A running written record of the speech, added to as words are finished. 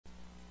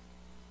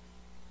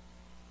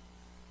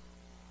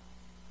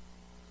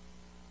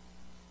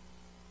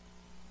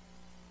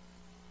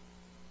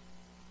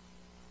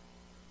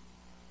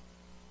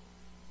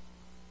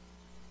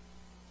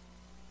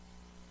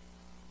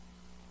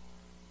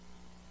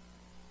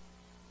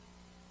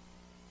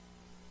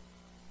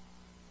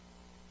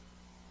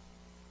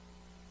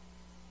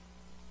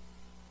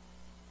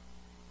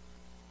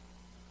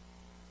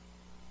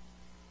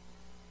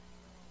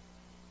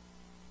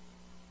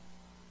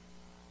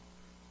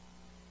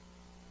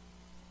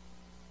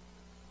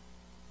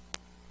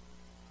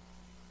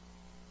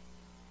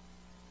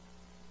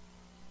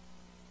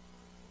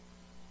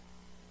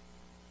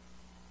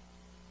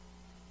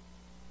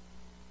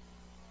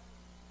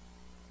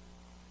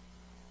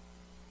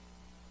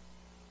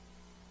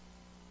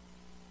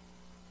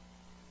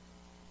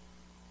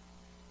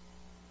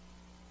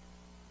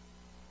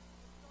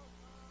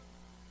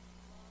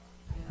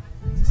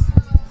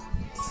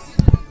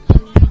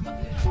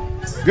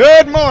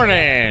Good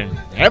morning.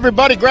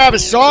 Everybody grab a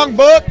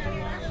songbook,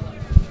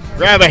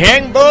 grab a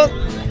handbook,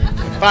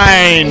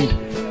 find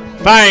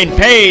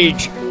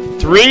page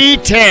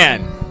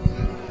 310.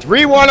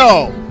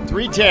 310.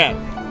 310.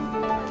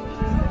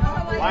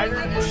 Lighter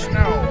than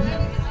snow.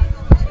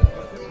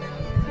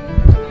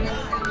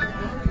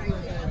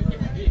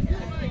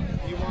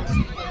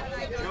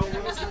 Joe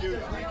wants to do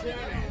 310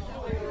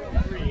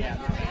 and 3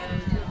 after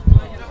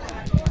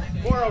that.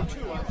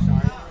 402, I'm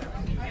sorry.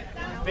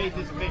 Faith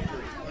is a victory.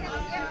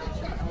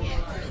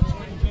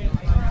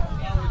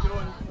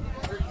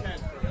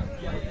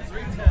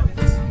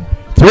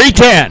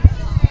 310.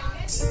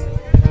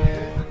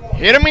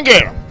 Hit him and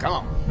get him. Come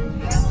on.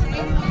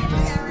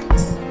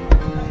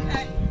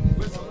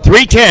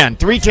 310.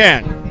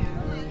 310.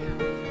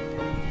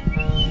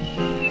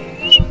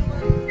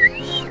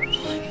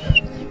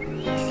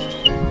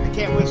 I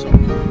can't whistle.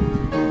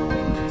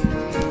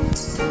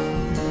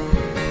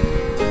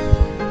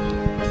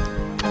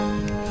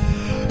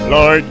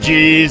 Lord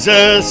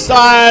Jesus,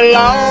 I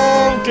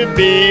long to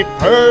be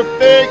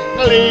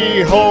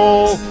perfectly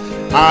whole.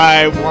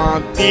 I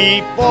want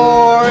thee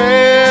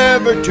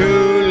forever to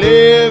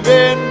live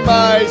in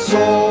my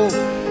soul.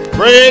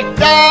 Break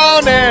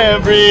down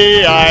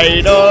every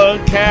idol,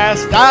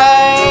 cast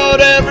out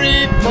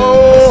every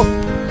foe.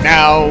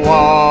 Now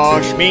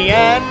wash me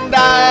and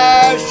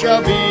I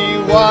shall be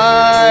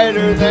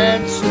whiter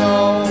than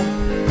snow.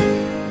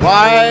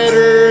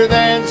 Whiter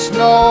than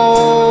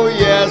snow,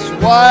 yes,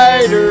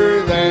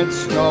 whiter than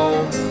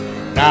snow.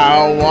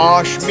 Now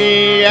wash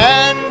me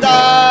and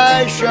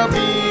I shall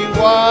be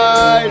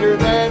whiter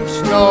than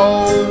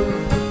snow.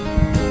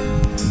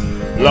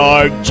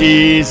 Lord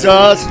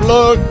Jesus,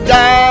 look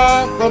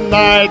down from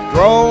thy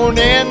throne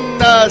in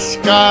the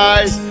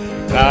skies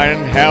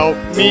and help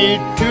me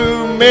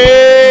to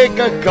make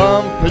a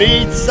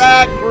complete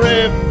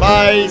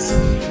sacrifice.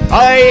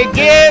 I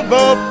give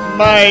up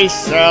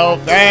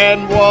myself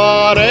and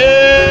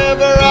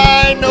whatever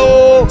I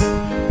know.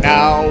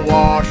 Now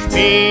wash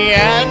me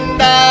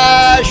and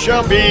I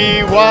shall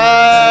be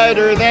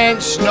whiter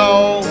than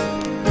snow.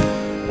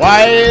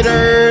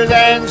 Whiter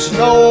than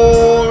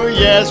snow,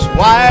 yes,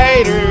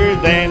 whiter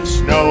than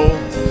snow.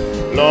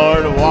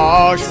 Lord,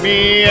 wash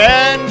me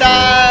and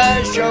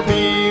I shall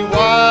be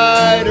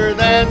whiter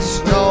than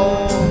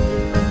snow.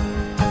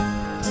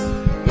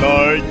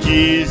 Lord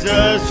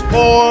Jesus,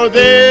 for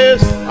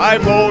this I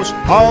most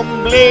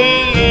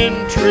humbly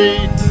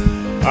entreat.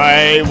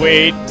 I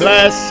wait,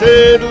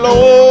 blessed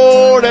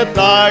Lord, at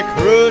thy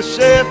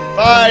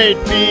crucified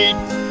feet.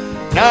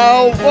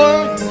 Now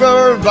once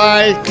for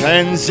thy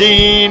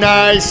cleansing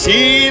I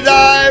see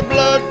thy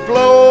blood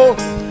flow.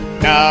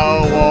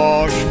 Now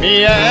wash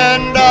me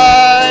and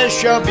I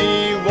shall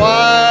be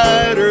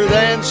whiter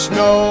than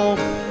snow.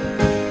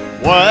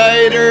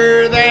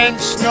 Whiter than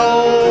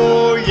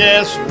snow,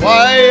 yes,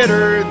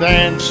 whiter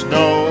than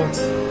snow.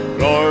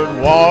 Lord,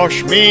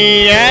 wash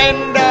me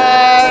and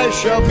I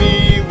shall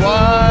be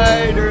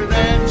whiter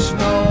than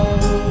snow.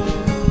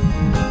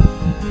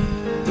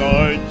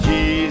 Lord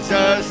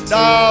Jesus,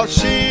 thou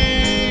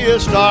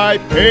seest I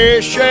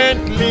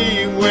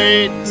patiently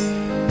wait.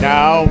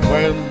 Now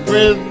when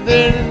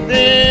within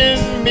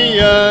me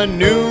a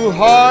new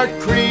heart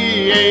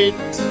create.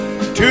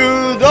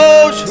 To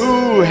those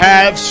who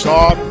have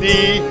sought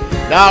thee,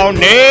 thou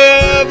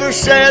never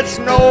saidst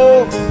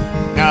no.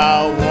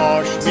 Now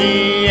wash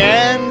me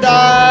and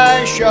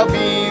I shall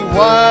be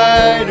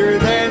whiter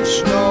than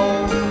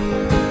snow.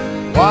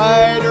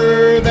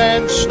 Whiter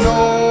than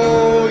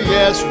snow,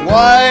 yes,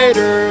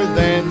 whiter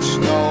than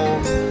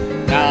snow.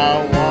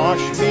 Now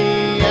wash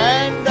me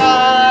and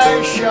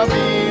I shall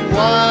be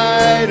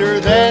whiter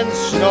than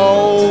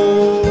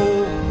snow.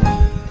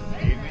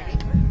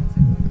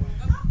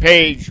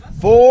 Page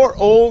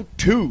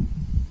 402,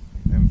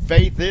 and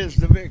faith is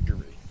the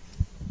victory.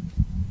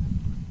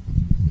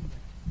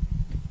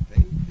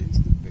 Faith is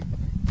the victory.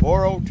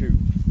 402.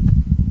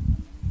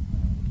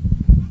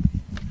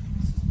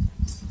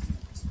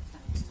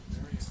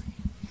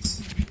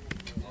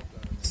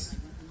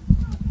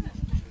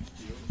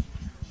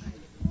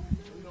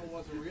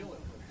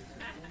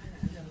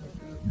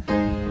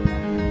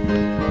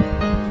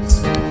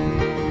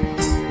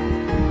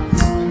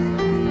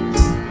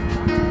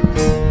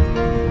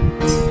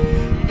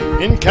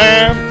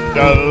 Encamped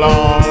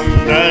along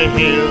the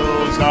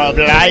hills of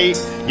light,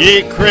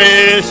 ye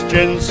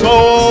Christian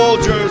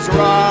soldiers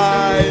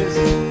rise,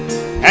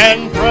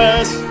 and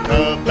press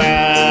the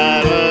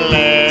battle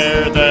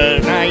ere the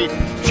night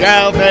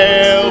shall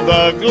veil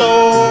the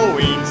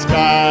glowing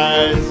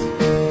skies.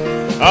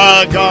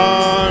 A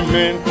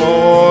garment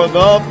for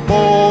the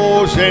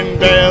bows and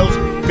bells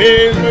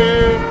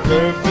beneath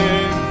the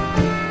faith.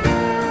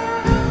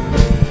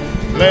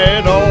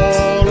 Let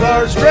all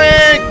our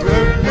strength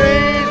and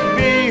faith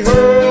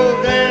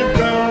hurled and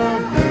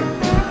down.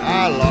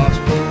 I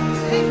lost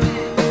it.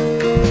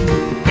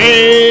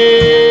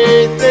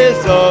 Faith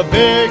is a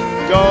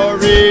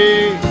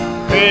victory.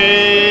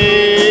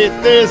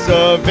 Faith is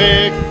a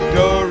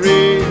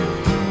victory.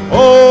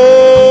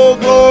 Oh,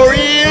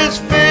 glorious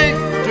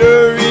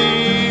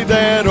victory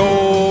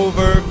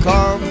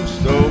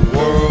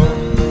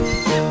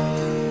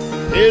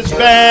His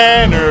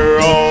banner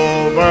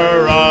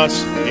over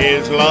us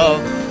is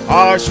love,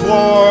 our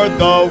sword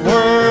the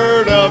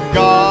word of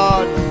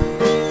God.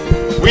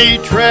 We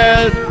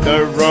tread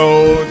the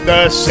road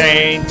the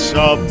saints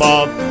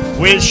above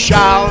with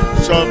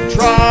shouts of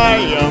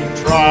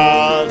triumph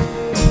trod.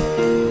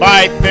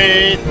 By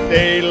faith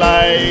they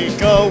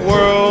like a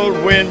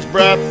whirlwind's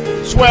breath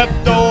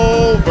swept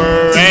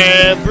over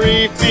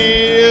every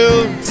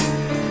field.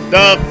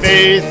 The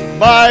faith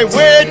by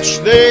which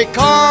they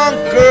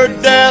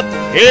conquered death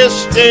is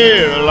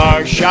still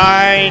our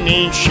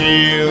shining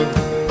shield.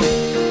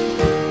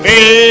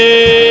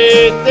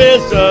 Faith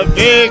is a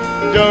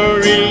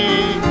victory.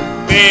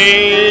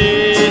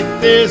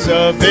 Faith is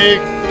a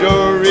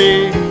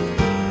victory.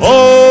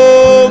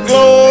 Oh,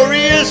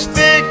 glorious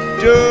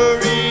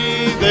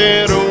victory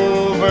that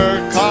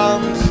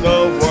overcomes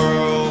the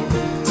world.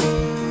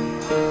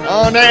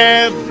 On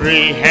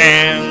every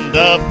hand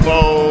the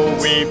foe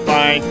we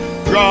find,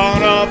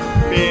 drawn up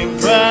in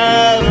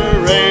dread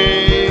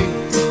array.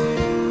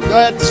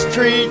 Let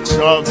streets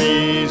of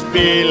ease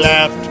be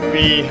left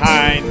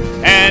behind,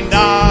 and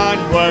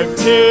onward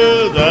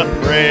to the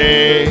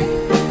fray.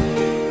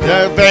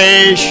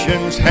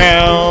 Salvation's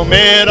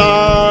helmet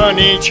on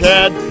each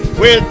head,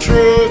 with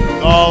truth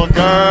all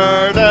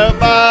girt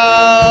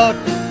about.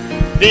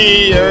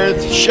 The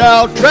earth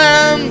shall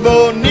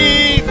tremble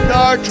neath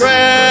our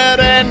tread,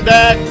 and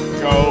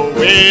echo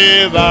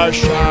with our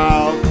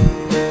shout.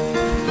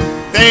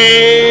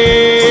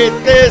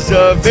 Faith is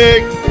a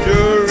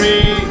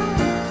victory.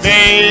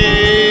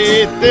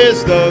 Faith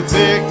is the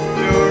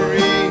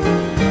victory.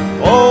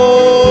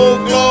 Oh,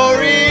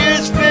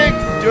 glorious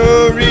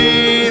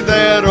victory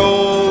that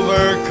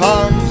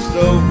overcomes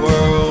the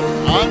world.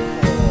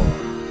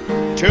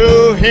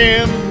 To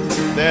him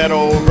that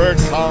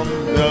overcomes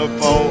the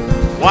foe,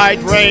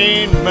 white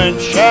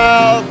raiment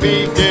shall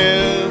be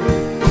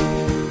given.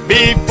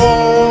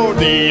 Before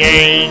the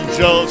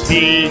angels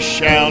he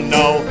shall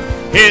know,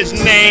 his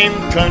name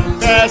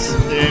confessed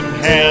in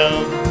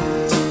heaven.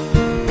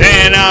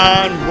 Then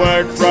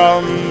onward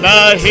from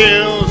the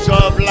hills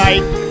of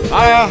light,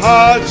 our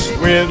hearts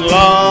with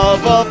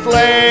love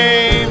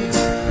aflame,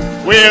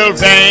 we'll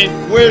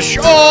vanquish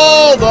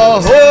all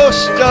the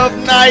host of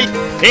night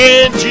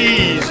in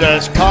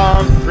Jesus'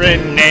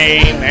 conquering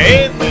name.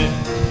 Amen.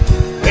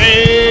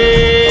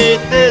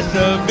 Faith is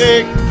a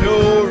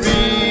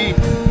victory.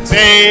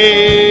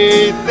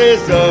 Faith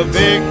is a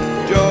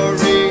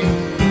victory.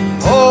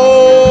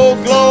 Oh,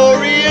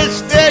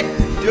 glorious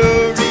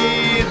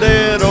victory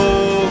that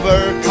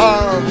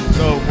overcomes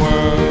the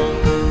world.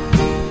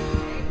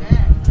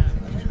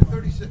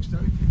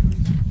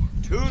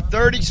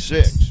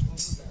 236.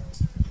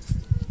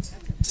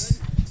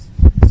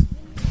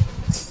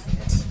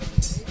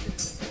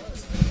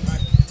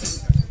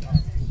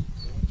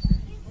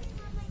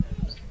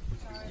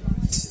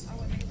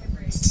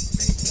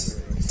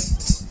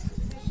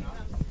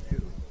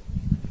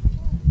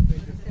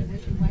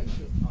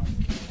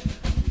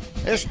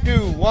 Let's do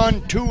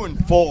 1, 2,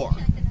 and 4.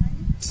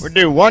 We'll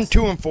do 1,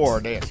 2, and 4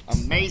 of this.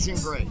 Amazing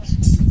Grace.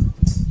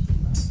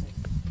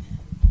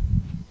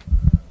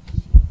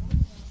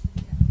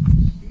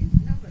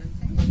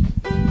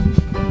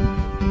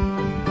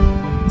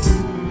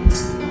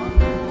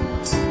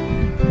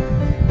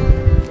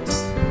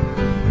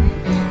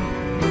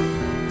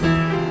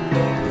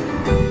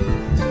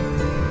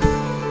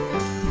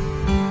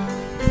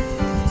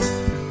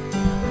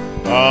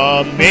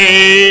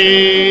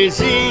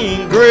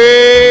 Amazing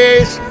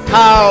grace,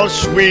 how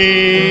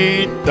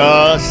sweet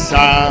the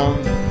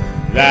sound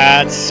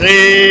that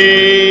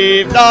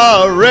saved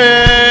a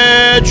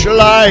wretch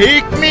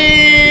like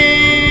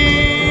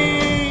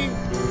me.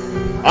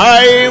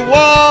 I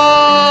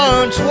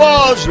once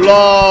was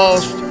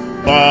lost,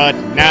 but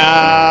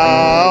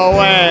now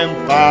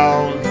am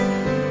found.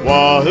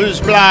 Was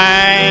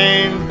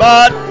blind,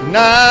 but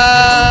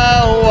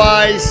now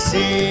I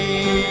see.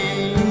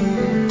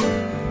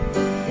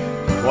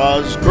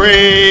 'Twas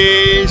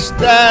grace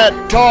that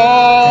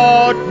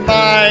taught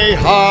my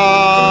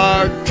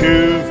heart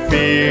to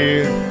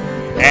fear,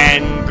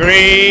 and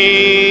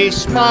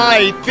grace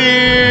my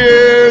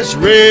fears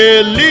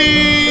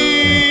relieved.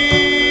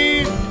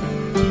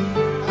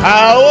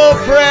 How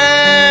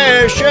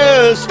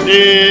precious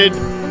did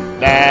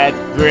that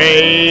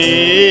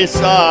grace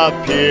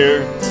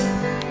appear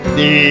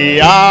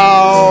the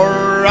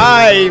hour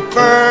I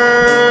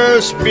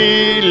first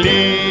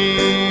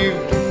believed.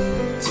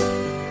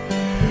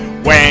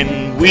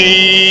 When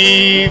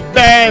we've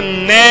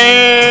been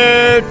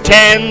there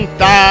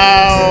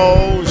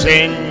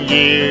 10,000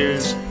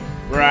 years,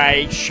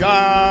 bright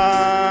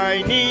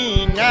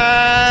shining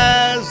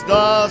as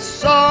the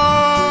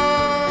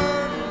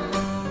sun,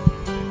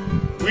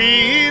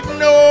 we've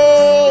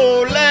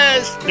no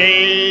less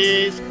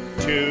days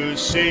to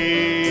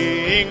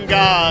sing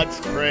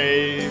God's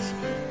praise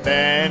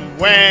than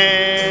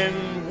when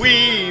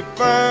we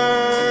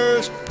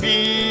first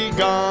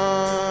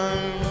begun.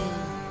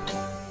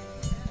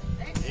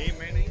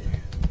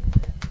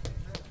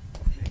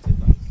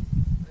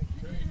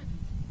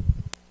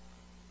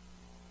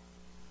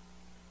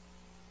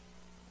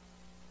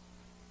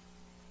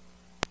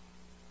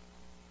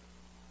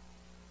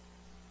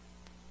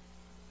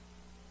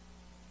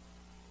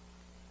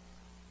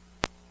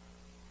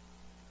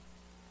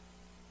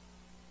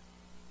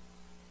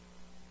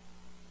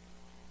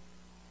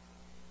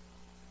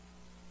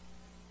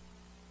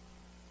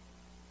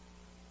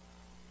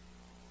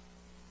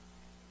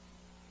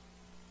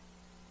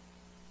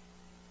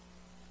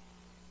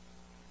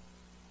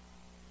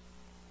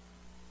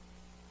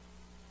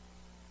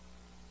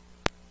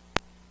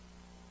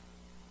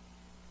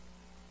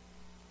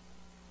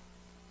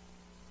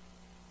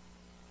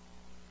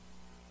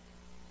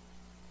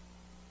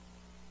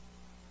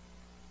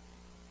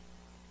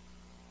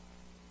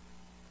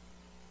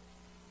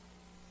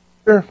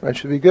 Sure, that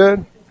should be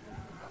good.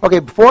 Okay,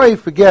 before I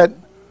forget,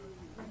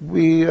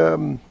 we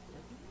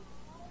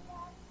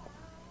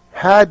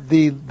had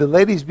the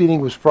ladies' meeting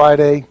was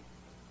Friday.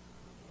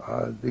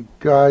 The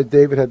guy,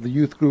 David, had the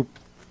youth group,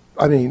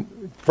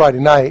 Friday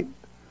night.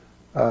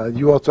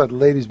 You also had the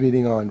ladies'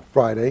 meeting on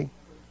Friday.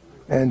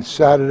 And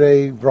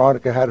Saturday,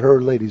 Veronica had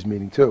her ladies'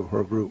 meeting too,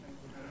 her group.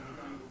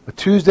 But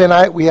Tuesday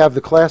night, we have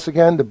the class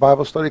again, the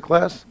Bible study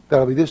class.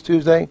 That'll be this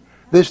Tuesday.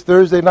 This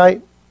Thursday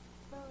night.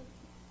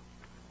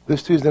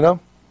 This Tuesday, no?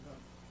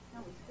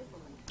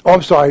 Oh,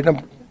 I'm sorry.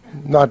 I'm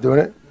not doing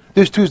it.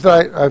 This Tuesday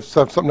night, I have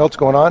something else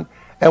going on.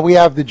 And we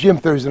have the gym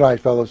Thursday night,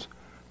 fellas.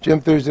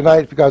 Gym Thursday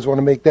night, if you guys want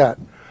to make that.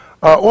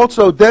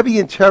 Also, Debbie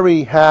and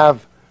Terry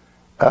have,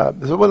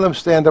 so one of them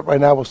stand up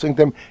right now. We'll sing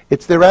them.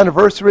 It's their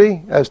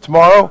anniversary as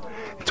tomorrow.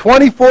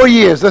 24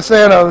 years. Let's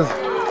say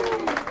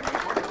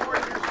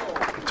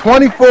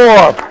 24.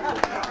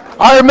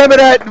 I remember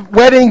that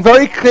wedding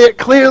very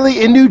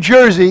clearly in New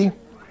Jersey.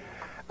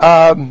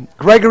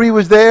 Gregory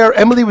was there.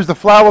 Emily was the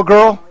flower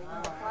girl.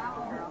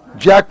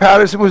 Jack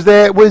Patterson was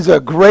there. It was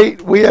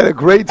we had a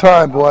great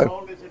time, boy. How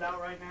cold is it out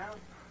right now?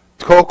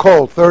 It's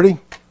cold, 30.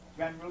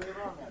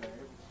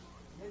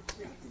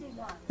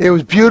 It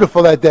was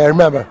beautiful that day, I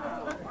remember.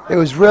 It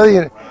was really,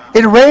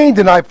 it rained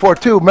the night before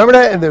too. Remember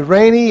that? And it was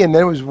rainy, and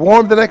then it was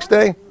warm the next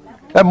day.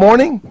 That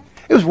morning,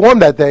 it was warm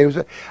that day.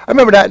 I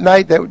remember that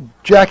night that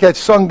Jack had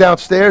sung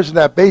downstairs in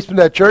that basement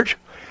of that church,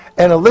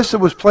 and Alyssa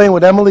was playing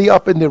with Emily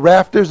up in the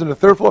rafters on the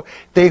third floor.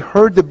 They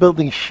heard the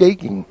building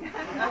shaking.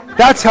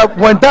 That's how,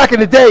 when back in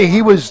the day,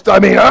 he was,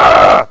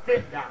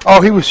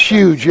 oh, he was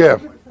huge, yeah.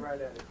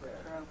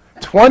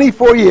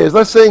 24 years.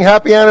 Let's sing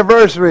happy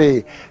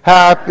anniversary.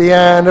 Happy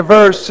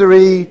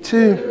anniversary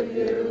to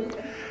you.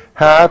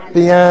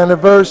 Happy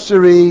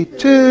anniversary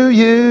to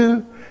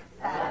you.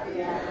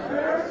 Happy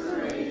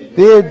anniversary.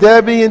 Dear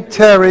Debbie and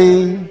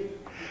Terry.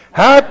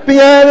 Happy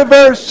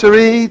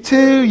anniversary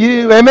to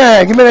you.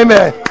 Amen. Give me an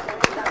amen.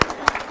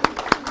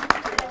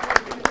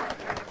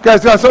 You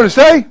guys got something to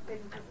say?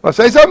 Want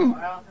to say something?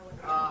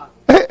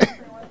 The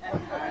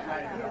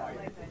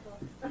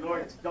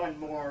Lord's done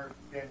more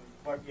than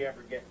what you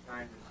ever get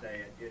time to say.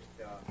 It just,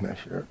 not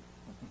sure.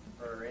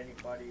 For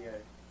anybody,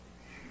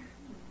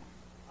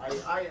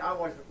 I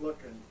wasn't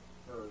looking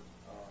for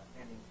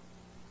any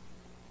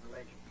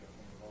relationship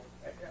anymore.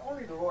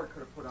 Only the Lord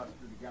could have put us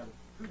two together.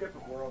 Two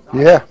different worlds.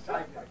 Yeah.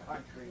 Outside the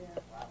country.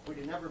 We'd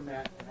have never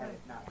met had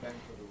it not been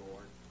for the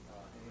Lord.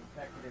 An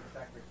executive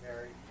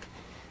secretary,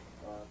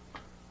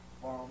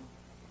 mom,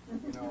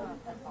 but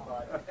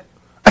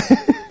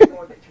the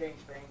Lord to change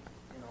things,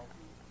 and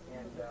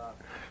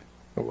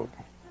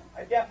I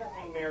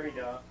definitely married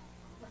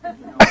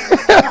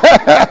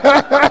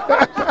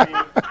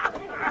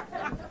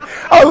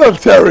I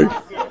love Terry. If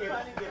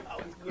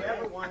you're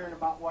ever wondering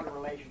about what a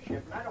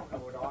relationship, and I don't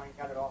know it all, I ain't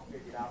got it all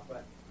figured out,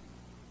 but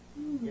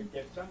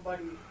if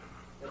somebody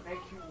that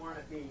makes you want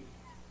to be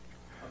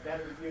a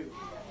better you,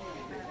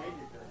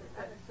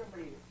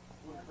 somebody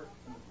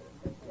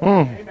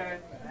Amen.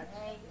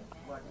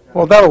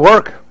 Well, that'll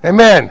work.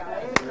 Amen.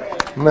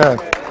 Amen.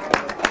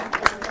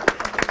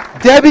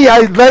 Debbie,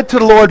 I led to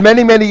the Lord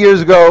many, many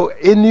years ago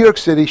in New York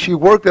City. She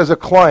worked as a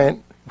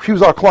client. She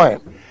was our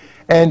client.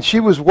 And she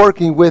was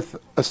working with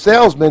a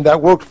salesman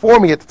that worked for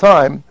me at the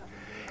time.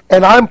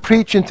 And I'm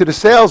preaching to the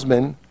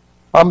salesman.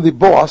 I'm the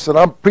boss, and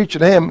I'm preaching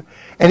to him.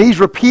 And he's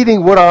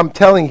repeating what I'm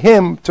telling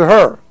him to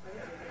her.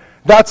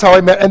 That's how I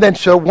met. And then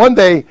so one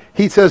day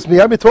he says to me,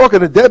 I've been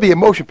talking to Debbie in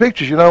motion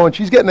pictures, and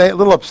she's getting a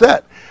little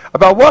upset.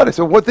 About what? I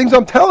said, what things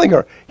I'm telling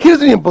her. He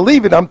doesn't even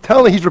believe it. I'm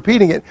telling, he's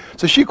repeating it.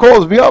 So she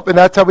calls me up, and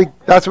that's how we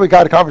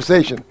got a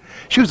conversation.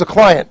 She was a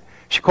client.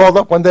 She called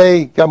up one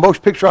day, got a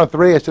motion picture on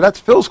 3. I said, that's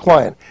Phil's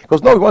client. He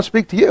goes, no, he wants to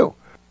speak to you.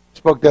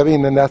 Spoke to Debbie,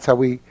 and then that's how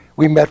we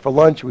met for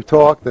lunch. We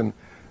talked, and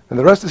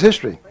the rest is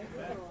history.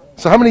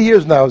 So how many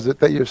years now is it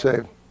that you're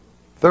saved?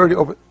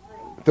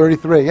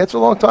 33. It's a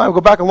long time. Go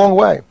back a long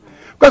way.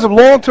 We've got some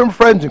long-term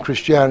friends in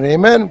Christianity.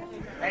 Amen?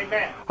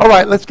 Amen. All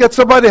right, let's get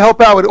somebody to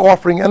help out with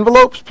offering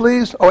envelopes,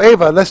 please. Oh,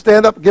 Ava, let's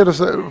stand up. Give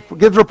a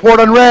report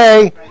on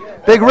Ray.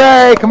 Big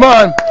Ray, come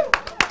on.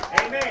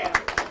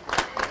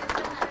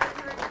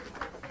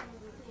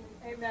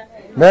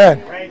 Amen.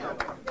 Man.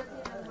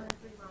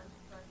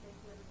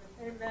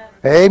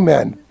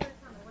 Amen.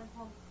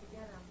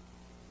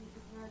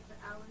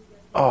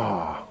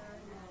 Oh.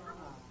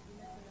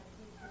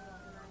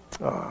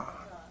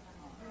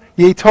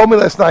 He told me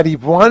last night he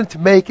wanted to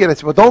make it. I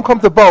said, well, don't come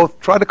to both.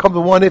 Try to come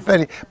to one, if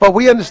any. But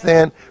we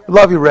understand. We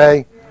love you,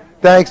 Ray.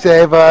 Thanks,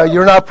 Ava.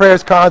 You're in our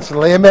prayers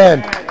constantly.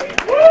 Amen.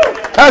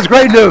 That was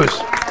great news.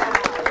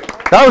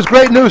 That was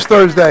great news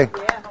Thursday.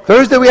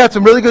 Thursday, we had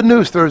some really good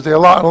news Thursday,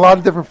 on a lot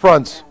of different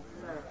fronts.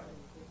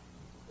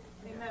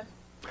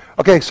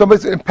 Okay,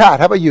 and Pat,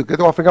 how about you? Get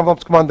the offering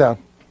envelopes. Come on down.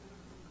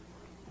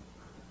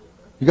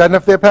 You got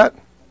enough there, Pat?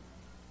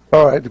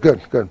 All right,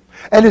 good.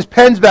 And there's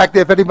pens back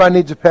there if anybody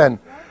needs a pen.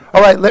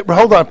 All right,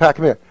 hold on, Pat,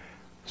 come here.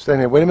 Stand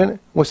here, wait a minute.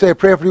 We'll say a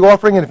prayer for the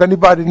offering, and if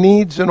anybody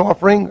needs an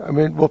offering,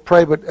 we'll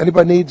pray, but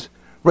anybody needs,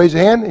 raise a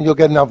hand, and you'll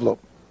get an envelope.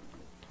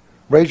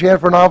 Raise your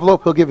hand for an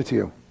envelope. He'll give it to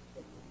you.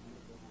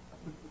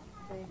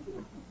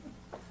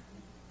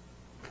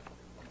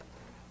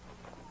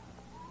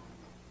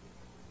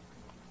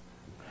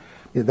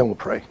 Yeah, then we'll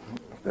pray.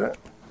 That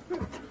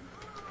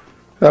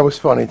was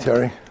funny,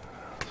 Terry.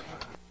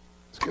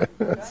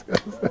 That's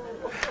good.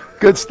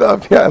 Good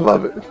stuff. Yeah, I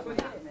love it.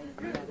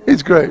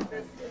 He's great.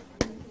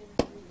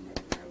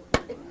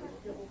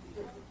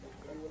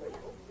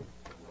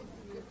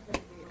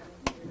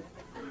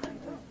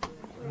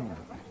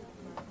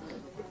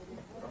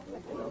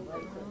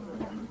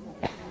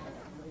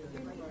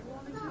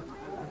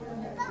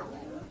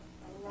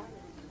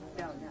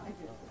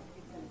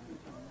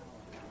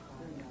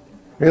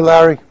 Hey,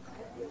 Larry.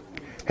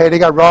 Hey, they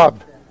got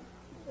robbed.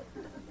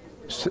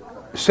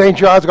 St.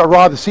 John's got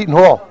robbed at Seton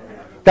Hall.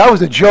 That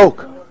was a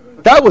joke.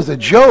 That was a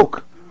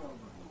joke.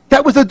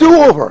 That was a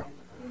do-over.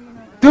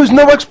 There was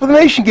no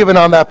explanation given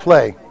on that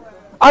play.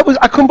 I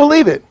couldn't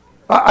believe it.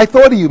 I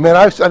thought of you, man.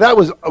 That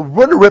was a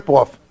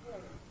rip-off.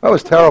 That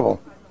was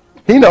terrible.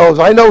 He knows.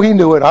 I know he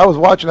knew it. I was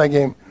watching that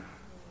game.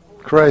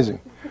 Crazy.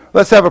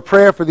 Let's have a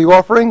prayer for the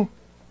offering.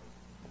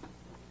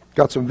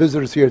 Got some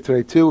visitors here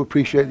today, too.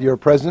 Appreciate your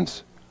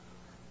presence.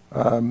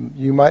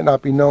 You might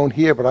not be known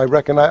here, but I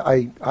reckon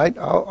I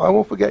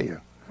won't forget you.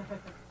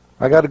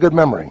 I got a good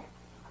memory.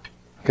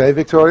 Okay,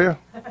 Victoria?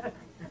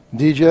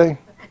 DJ?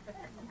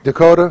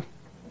 Dakota?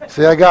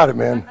 See, I got it,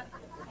 man.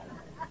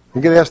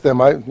 You can ask them.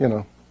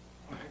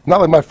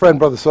 Not like my friend,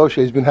 Brother Soche.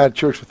 He's been at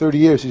church for 30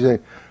 years. He's saying,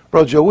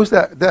 Bro, Joe, what's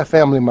that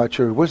family in my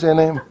church? What's their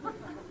name?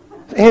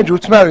 Andrew,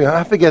 what's the matter with you?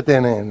 I forget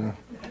their name.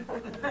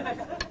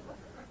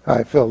 All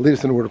right, Phil, lead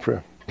us in a word of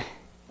prayer.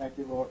 Thank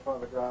you, Lord,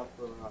 Father God,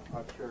 for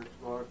our church,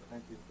 Lord.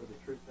 Thank you for the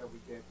truth that we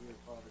get here,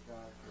 Father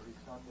God, every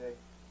Sunday.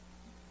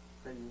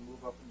 Pray you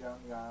move up and down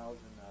the aisles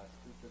and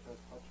speak with us,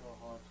 touch our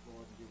hearts,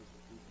 Lord, and give us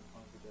the peace and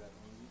comfort that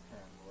only you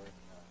can, Lord.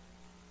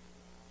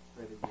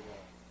 Pray that you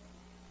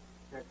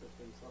protect us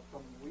for this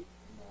upcoming week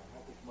and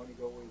have this money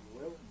go where you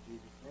will. In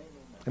Jesus' name,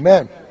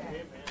 amen.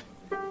 Amen.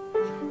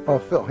 Oh,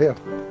 Phil, here.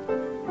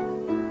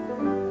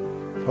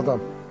 Hold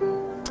on.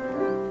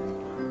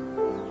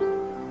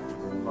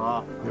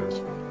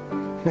 Yes.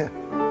 Yeah.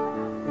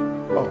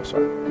 Oh,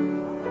 sorry.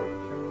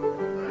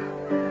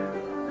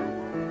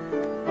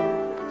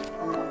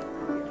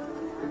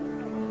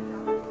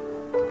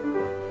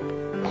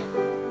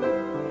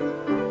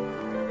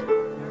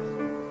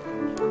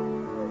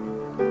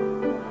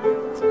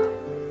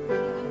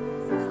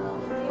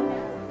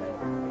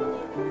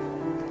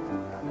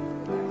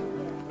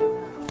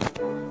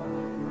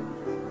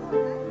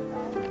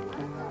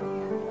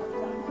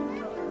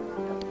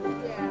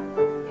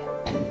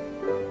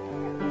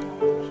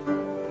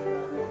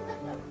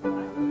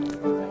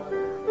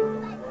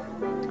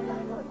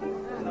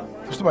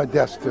 To my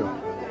desk too.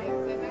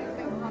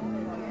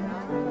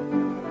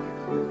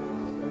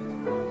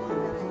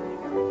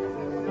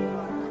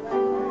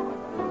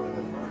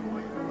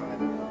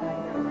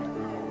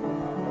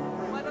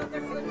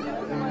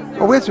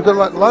 Oh, we had a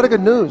lot of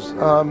good news.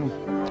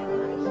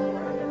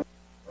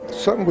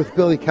 Something with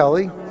Billy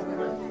Kelly. It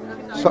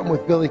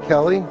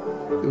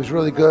was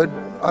really good.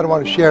 I don't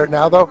want to share it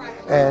now though.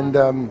 And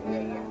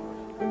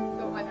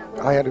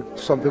I had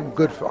something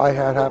good I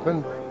had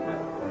happen.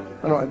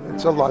 I don't know,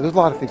 it's a lot. There's a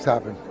lot of things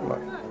happen.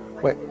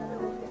 Wait.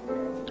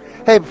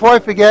 Hey, before I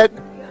forget,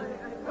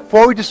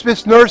 before we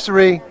dismiss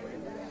nursery,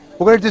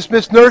 we're going to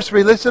dismiss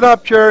nursery. Listen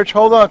up, church.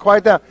 Hold on,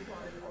 quiet down.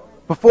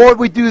 Before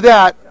we do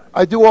that,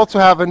 I do also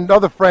have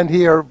another friend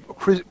here,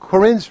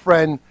 Corinne's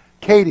friend,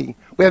 Katie.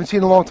 We haven't seen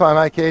in a long time.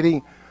 Hi,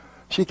 Katie.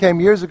 She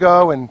came years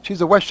ago, and she's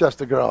a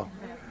Westchester girl.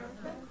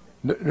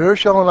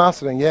 Nurshel and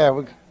Ossining, yeah.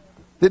 We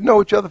didn't know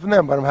each other from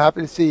them, but I'm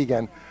happy to see you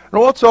again. And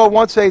also, I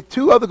want to say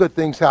two other good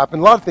things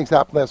happened. A lot of things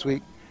happened last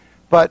week.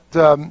 But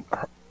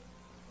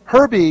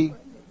Herbie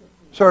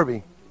went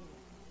to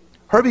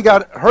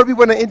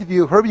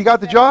interview. Herbie, you got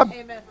the job?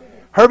 Amen.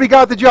 Herbie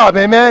got the job.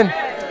 Amen.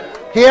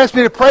 He asked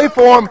me to pray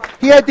for him.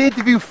 He had the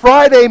interview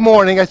Friday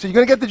morning. I said, you're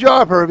going to get the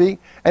job, Herbie.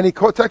 And he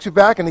texted me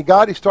back, and he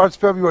got it. He starts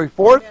February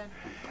 4th.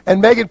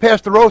 And Megan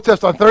passed the road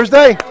test on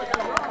Thursday.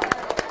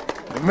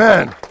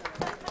 Amen.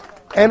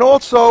 And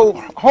also,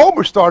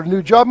 Homer started a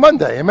new job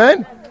Monday.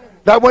 Amen.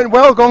 That went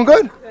well, going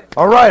good?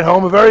 All right,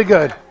 Homer, very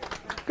good.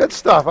 Good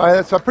stuff.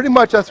 So pretty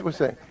much that's what we're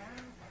saying.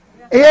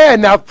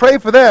 And now pray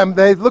for them.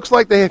 It looks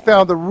like they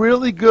found a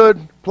really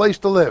good place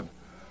to live.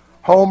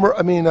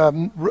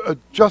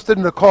 Justin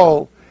and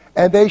Nicole,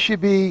 and they should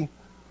be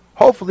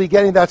hopefully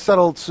getting that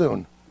settled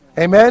soon.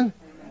 Amen?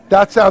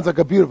 That sounds like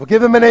a beautiful.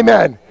 Give them an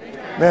amen.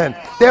 Amen.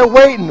 They're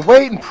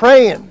waiting,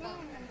 praying.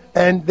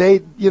 And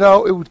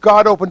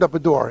God opened up a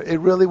door. It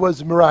really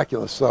was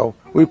miraculous, so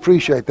we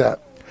appreciate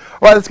that.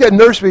 All right, let's get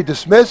nursery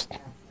dismissed.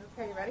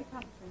 Okay, you ready?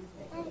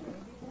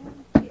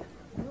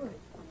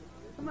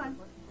 Come on.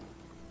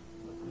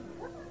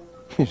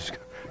 You just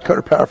got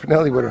her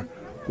paraphernalia with her.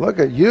 Look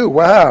at you.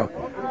 Wow.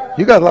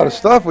 You got a lot of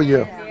stuff with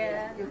you.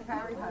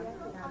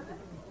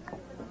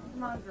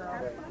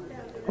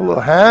 A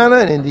little Hannah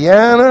in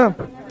Indiana.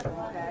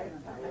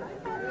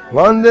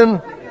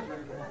 London.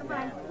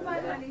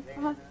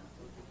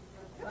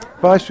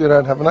 Bye,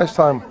 sweetheart. Have a nice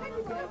time.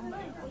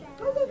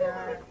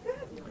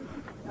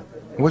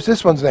 What's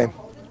this one's name?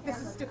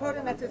 This is Dakota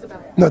and that's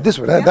Isabel. No, this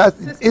one. Yeah, That's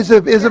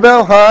sister.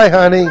 Isabel. Hi,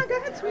 honey. Go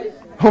ahead, sweetie.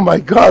 Oh, my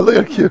God.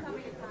 Look at you.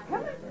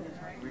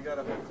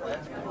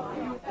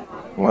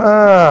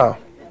 Wow. All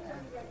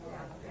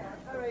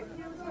right,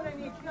 here's what I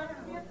need.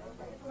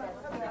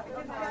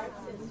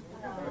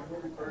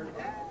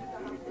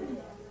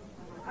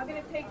 I'm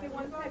going to take you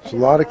one second. There's a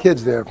lot of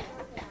kids there.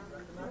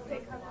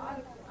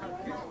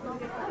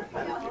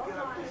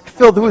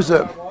 Phil, there was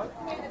a...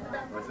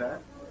 What's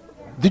that?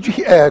 Did you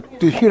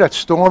hear that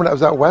storm that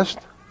was out west?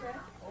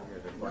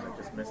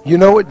 You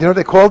know what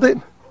they called it?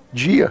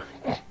 Gia.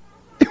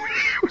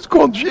 It was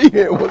called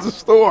Gia. It was a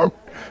storm.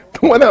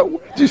 The one out.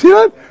 Did you see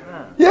that?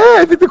 Yeah,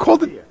 I think they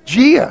called it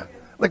Gia,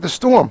 like the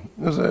storm.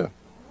 It was a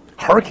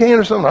hurricane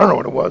or something. I don't know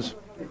what it was.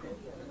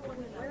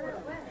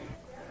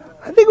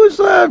 I think it was.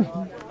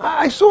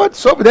 I saw it.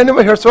 So, but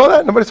anybody here saw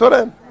that? Nobody saw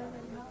that?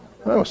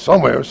 It was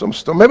somewhere. It was some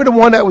storm. Maybe the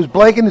one that was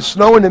blanketing the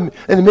snow in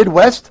the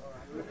Midwest,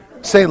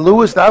 St.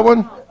 Louis. That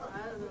one.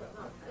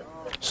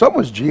 Something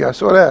was Gia. I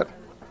saw that.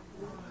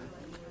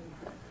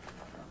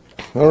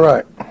 All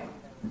right.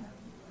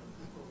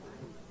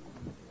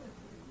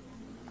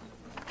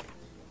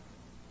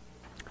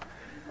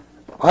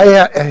 I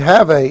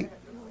have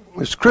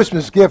this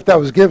Christmas gift that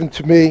was given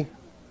to me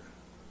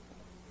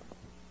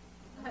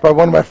by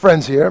one of my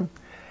friends here,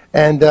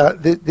 and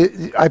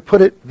I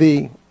put it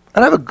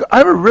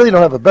I really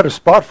don't have a better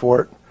spot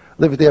for it.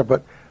 Leave it there,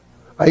 but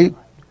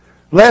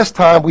last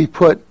time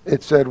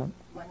it said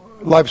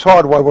life's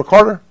hard, why work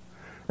harder,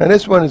 and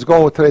this one is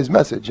going with today's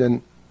message,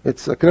 and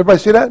it's can everybody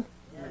see that?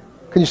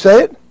 Can you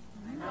say it?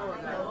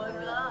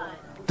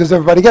 Does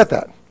everybody get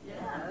that?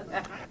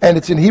 And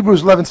it's in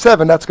Hebrews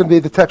 11:7. That's going to be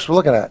the text we're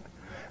looking at.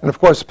 And of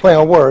course, play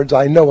on words.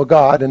 I know a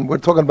God, and we're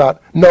talking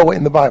about Noah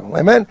in the Bible.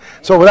 Amen.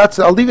 So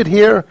I'll leave it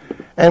here,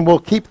 and we'll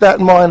keep that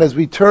in mind as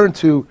we turn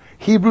to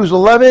Hebrews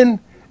 11,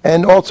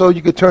 and also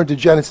you could turn to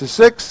Genesis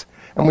 6.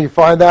 And when you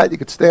find that, you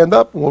could stand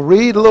up. And we'll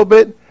read a little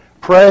bit,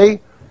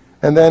 pray,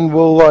 and then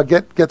we'll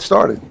get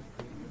started.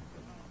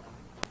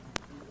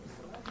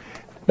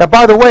 Now,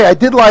 by the way, I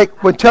did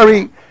like when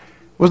Terry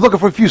was looking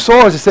for a few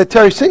songs. I said,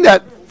 Terry, sing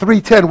that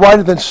 310,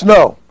 Whiter Than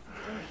Snow.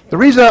 The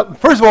reason,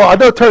 first of all, I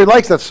know Terry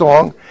likes that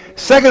song.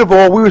 Second of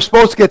all, we were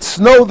supposed to get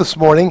snow this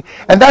morning,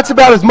 and that's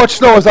about as much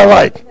snow as I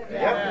like.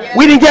 Yeah.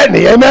 We didn't get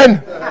any,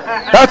 amen?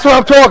 That's what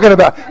I'm talking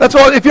about. That's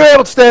all. If you're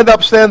able to stand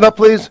up,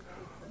 please.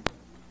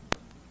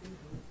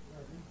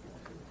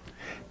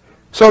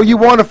 So you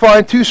want to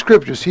find two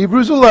scriptures.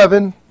 Hebrews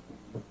 11,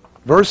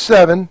 verse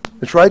 7.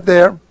 It's right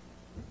there.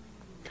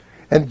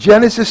 And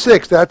Genesis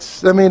 6.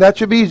 That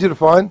should be easy to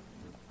find.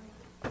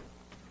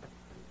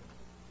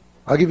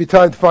 I'll give you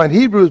time to find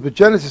Hebrews, but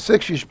Genesis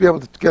 6, you should be able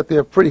to get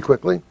there pretty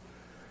quickly.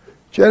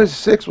 Genesis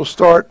 6 will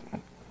start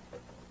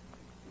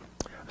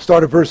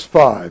at verse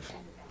 5.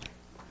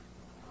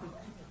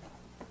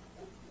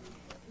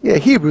 Yeah,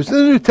 Hebrews, the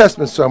New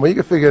Testament somewhere. You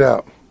can figure it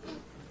out.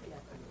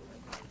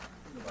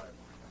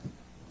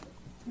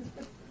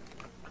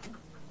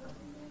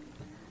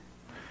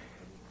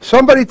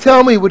 Somebody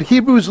tell me what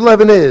Hebrews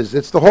 11 is.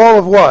 It's the hall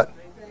of what?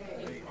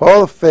 Faith.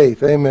 Hall of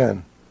faith.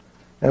 Amen.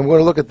 And we're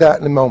going to look at that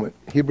in a moment.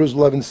 Hebrews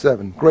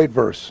 11:7. Great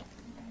verse.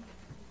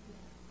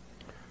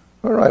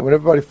 All right, when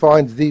everybody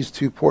finds these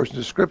two portions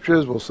of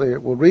scriptures, we'll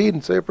read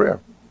and say a prayer.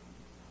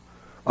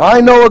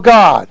 I know a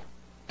God.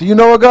 Do you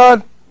know a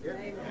God? Yes.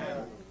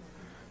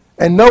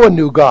 And Noah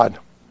knew God.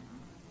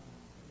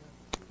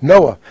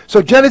 Noah.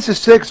 So Genesis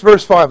 6,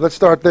 verse 5. Let's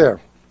start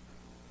there.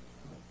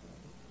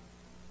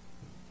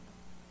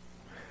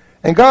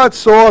 And God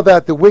saw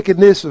that the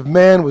wickedness of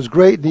man was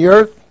great in the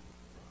earth,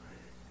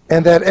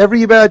 and that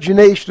every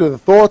imagination of the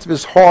thoughts of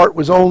his heart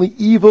was only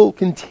evil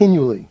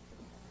continually.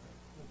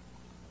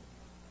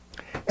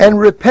 And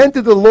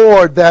repented the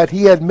Lord that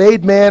he had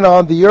made man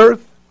on the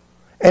earth,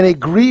 and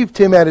it grieved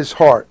him at his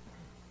heart.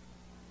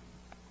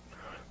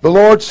 The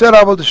Lord said,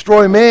 I will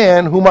destroy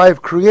man whom I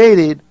have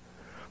created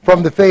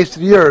from the face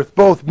of the earth,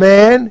 both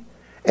man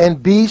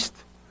and beast,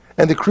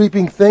 and the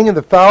creeping thing and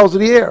the fowls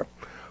of the air.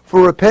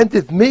 For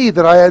repenteth me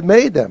that I had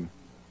made them.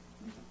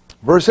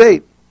 Verse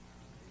 8.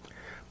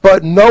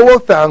 But Noah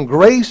found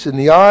grace in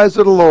the eyes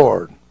of the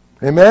Lord.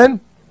 Amen?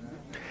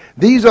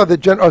 These are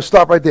the...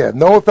 stop right there.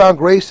 Noah found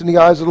grace in the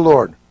eyes of the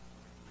Lord.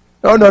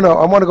 No.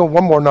 I want to go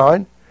one more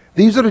 9.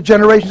 These are the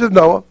generations of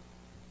Noah.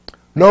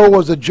 Noah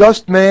was a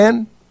just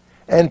man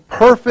and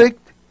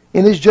perfect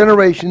in his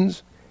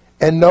generations,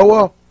 and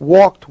Noah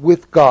walked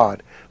with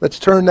God. Let's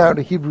turn now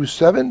to Hebrews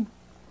 11:7.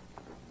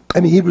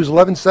 Hebrews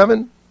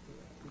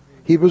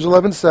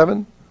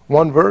 11:7,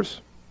 one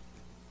verse.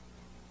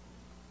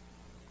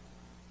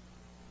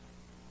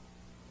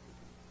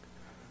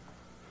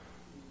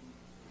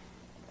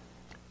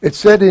 It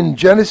said in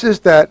Genesis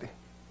that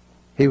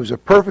he was a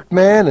perfect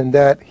man and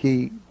that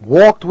he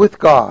walked with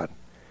God.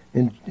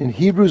 In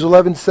Hebrews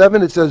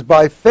 11:7 it says,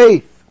 by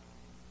faith,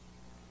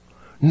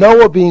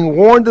 Noah being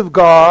warned of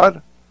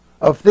God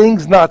of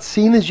things not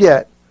seen as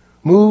yet,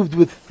 moved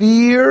with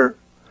fear,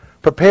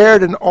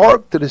 prepared an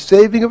ark to the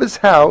saving of his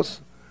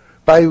house,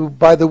 by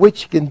the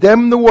which he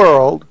condemned the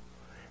world,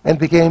 and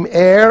became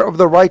heir of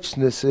the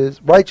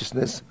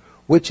righteousness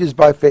which is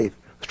by faith.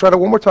 Let's try that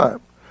one more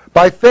time.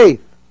 By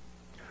faith,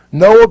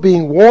 Noah,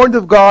 being warned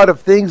of God of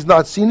things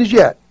not seen as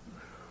yet,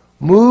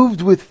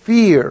 moved with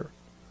fear,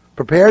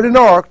 prepared an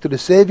ark to the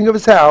saving of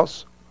his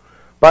house,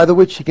 by the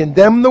which he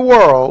condemned the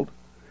world,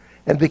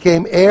 and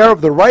became heir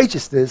of the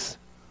righteousness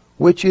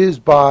which is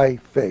by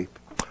faith.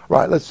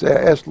 Right, let's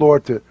ask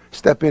Lord to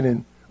step in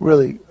and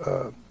really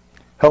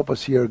help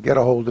us here get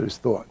a hold of this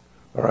thought.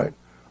 All right?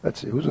 Let's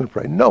see. Who's going to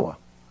pray? Noah.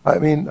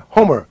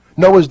 Homer.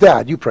 Noah's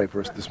dad. You pray for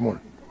us this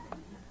morning.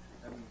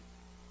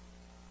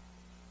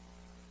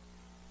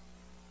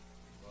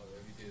 Father,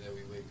 every day that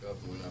we wake up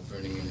and we're not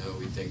burning in hell,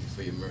 we thank you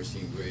for your mercy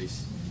and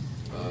grace.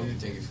 We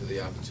thank you for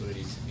the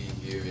opportunity to be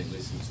here and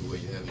listen to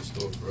what you have in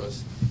store for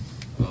us.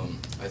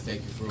 I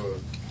thank you for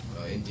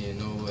Indian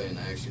Noah, and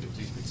I ask you to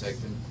please protect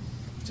him.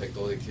 Protect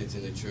all the kids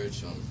in the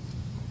church.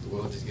 The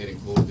world is getting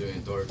colder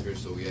and darker,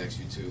 so we ask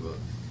you to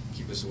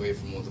keep us away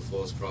from all the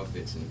false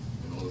prophets and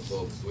all the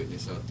false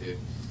witness out there.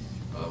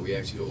 We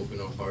ask you to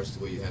open our hearts to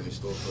what you have in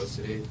store for us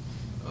today.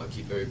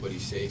 Keep everybody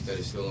safe that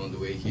is still on the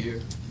way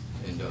here,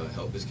 and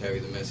help us carry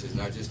the message,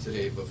 not just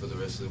today, but for the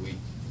rest of the week.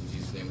 In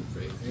Jesus' name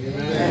we pray.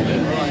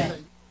 Amen.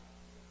 Amen.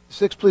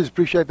 6, please.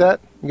 Appreciate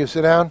that. You can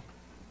sit down.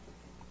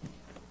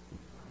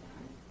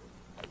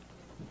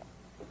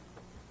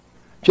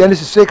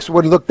 Genesis 6,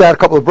 we looked at a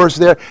couple of verses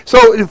there.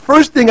 So the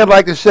first thing I'd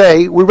like to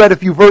say, we read a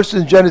few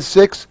verses in Genesis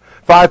 6,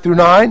 5 through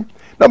 9.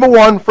 Number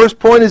one, first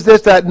point is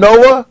this, that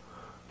Noah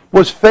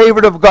was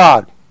favored of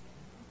God.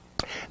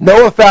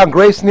 Noah found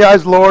grace in the eyes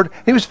of the Lord.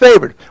 He was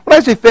favored. When I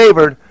say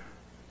favored,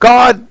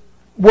 God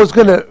was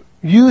going to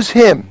use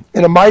him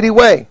in a mighty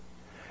way.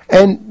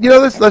 And, you know,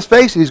 let's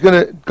face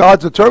it,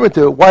 God's determined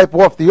to wipe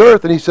off the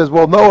earth. And he says,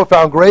 well, Noah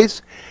found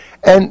grace.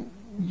 And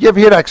you ever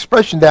hear that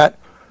expression that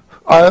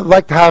I'd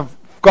like to have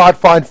God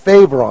find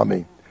favor on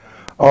me?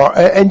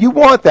 And you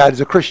want that as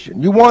a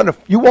Christian. You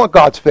want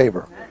God's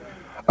favor.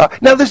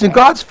 Now listen,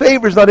 God's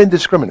favor is not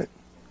indiscriminate.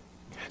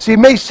 See, it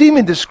may seem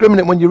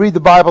indiscriminate when you read the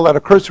Bible at a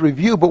cursory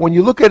view, but when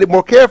you look at it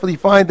more carefully, you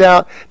find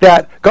out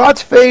that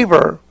God's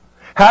favor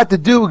had to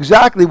do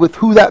exactly with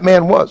who that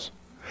man was.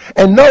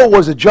 And Noah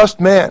was a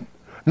just man.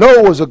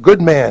 Noah was a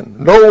good man.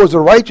 Noah was a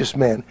righteous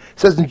man. It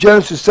says in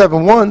Genesis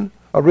 7:1,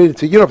 I'll read it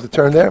to you. You don't have to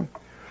turn there.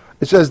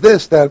 It says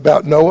this, that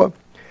about Noah.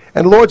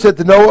 And the Lord said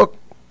to Noah,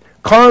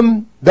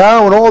 come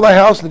down and all thy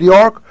house into the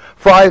ark,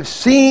 for I have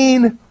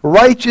seen the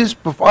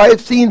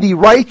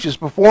righteous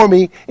before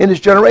me in his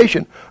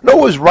generation.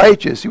 Noah was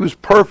righteous. He was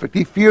perfect.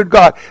 He feared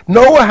God.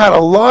 Noah had a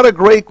lot of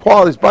great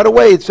qualities. By the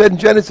way, it said in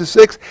Genesis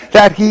 6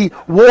 that he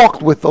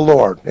walked with the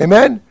Lord.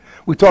 Amen?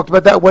 We talked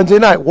about that Wednesday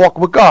night, walk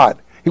with God.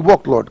 He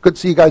walked, Lord. Good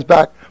to see you guys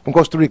back from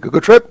Costa Rica.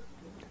 Good trip?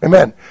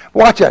 Amen.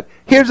 Watch that.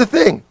 Here's the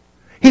thing.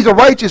 He's a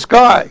righteous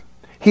guy.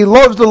 He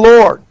loves the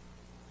Lord.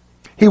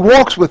 He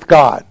walks with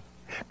God.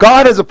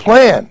 God has a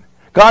plan.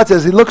 God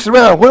says, he looks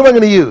around. What am I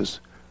going to use?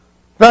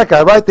 That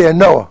guy right there,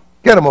 Noah.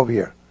 Get him over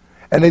here.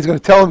 And he's going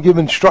to tell him, give him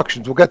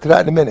instructions. We'll get to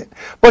that in a minute.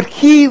 But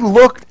he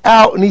looked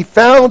out and he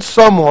found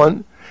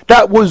someone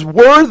that was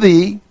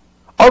worthy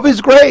of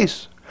his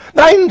grace.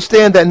 Now, I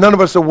understand that none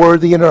of us are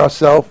worthy in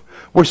ourselves.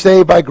 We're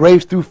saved by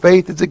grace through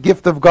faith. It's a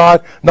gift of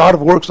God, not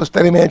of works, lest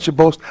any man should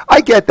boast.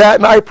 I get that,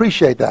 and I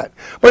appreciate that.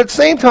 But at the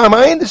same time,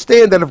 I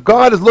understand that if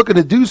God is looking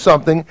to do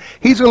something,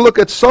 he's going to look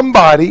at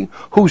somebody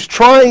who's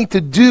trying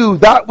to do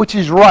that which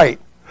is right,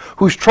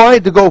 who's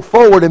trying to go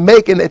forward and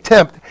make an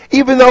attempt,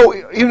 even though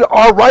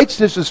our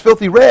righteousness is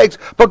filthy rags.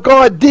 But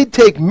God did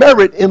take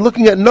merit in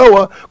looking at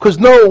Noah, because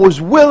Noah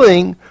was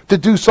willing to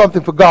do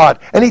something for God,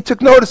 and he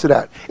took notice of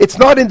that. It's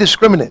not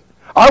indiscriminate.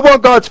 I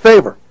want God's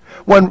favor.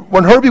 When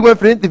Herbie went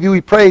for the interview,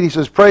 he prayed. He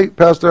says, pray,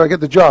 Pastor, I get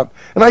the job.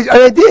 And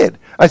I did.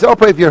 I said, I'll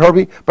pray for you,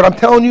 Herbie. But I'm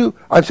telling you,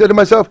 I've said to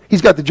myself,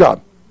 he's got the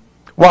job.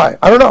 Why?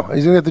 I don't know.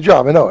 He's going to get the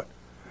job. I know it.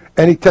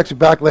 And he texted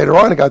back later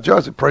on and got the job.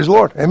 I said, praise the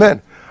Lord.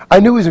 Amen. I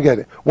knew he was going to get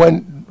it.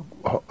 When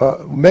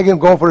Megan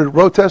going for the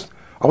road test,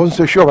 I wasn't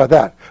so sure about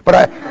that. But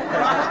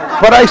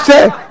I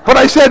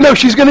said, no,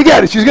 she's going to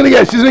get it. She's going to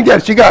get it. She's going to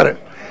get it. She got it.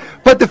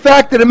 But the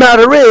fact of the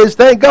matter is,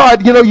 thank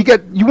God,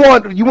 you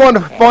want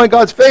to find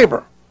God's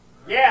favor.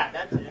 Yeah,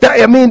 that's it.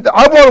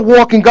 I want to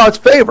walk in God's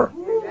favor.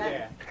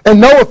 Yeah.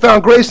 And Noah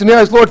found grace in the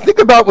eyes of the Lord. Think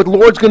about what the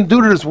Lord's going to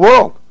do to this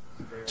world.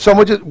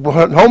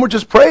 Homer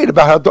just prayed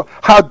about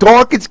how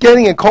dark it's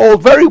getting and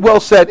cold. Very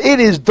well said. It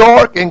is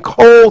dark and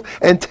cold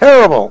and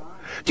terrible.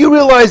 Do you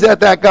realize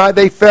that guy,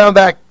 they found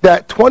that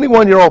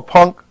 21-year-old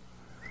punk,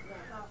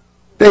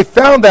 they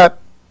found that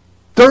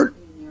dirt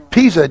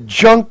piece of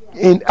junk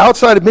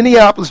outside of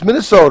Minneapolis,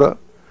 Minnesota,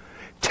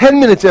 10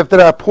 minutes after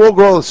that poor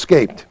girl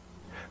escaped.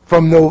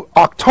 From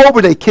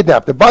October, they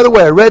kidnapped her. By the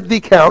way, I read the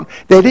account.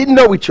 They didn't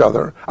know each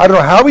other. I don't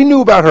know how he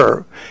knew about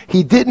her.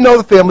 He didn't know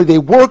the family. They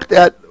worked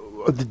at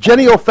the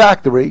Genio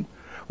factory.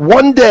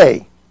 One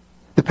day,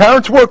 The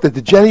parents worked at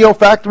the Genio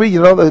factory,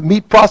 you know, the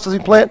meat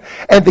processing plant,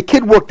 and the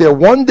kid worked there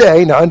one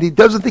day. Now, and he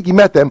doesn't think he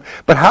met them,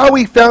 but how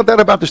he found out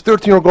about this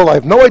 13-year-old girl, I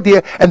have no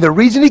idea. And the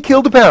reason he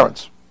killed the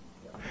parents,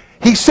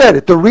 he said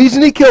it, the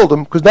reason he killed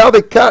them, because now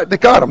they got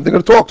him, they're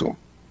going to talk to him,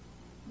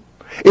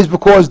 is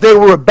because they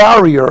were a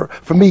barrier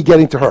for me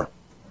getting to her.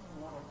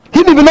 He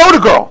didn't even know the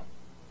girl.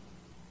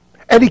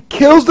 And he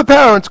kills the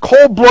parents,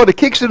 cold-blooded,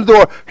 kicks in the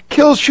door,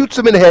 kills, shoots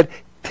them in the head,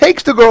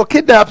 takes the girl,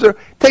 kidnaps her,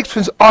 takes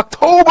her since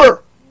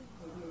October.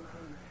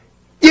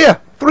 Yeah,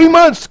 3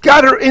 months,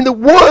 got her in the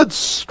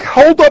woods,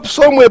 holed up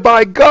somewhere.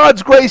 By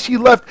God's grace, she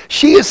left.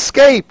 She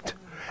escaped.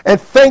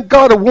 And thank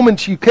God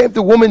she came to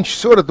a woman, she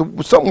saw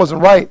that something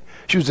wasn't right.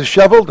 She was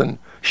disheveled and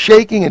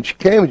shaking, and she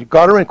came and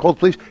got her in, called the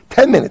police.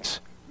 10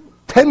 minutes.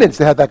 10 minutes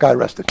they had that guy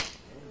arrested.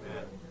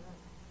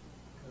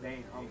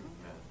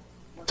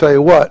 Tell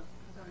you what,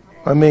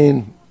 I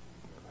mean,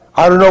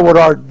 I don't know what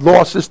our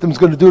law system's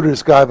going to do to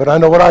this guy, but I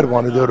know what I'd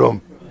want to do to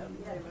him.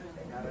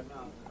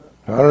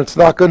 It's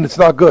not good. It's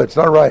not good. It's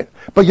not right.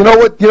 But you know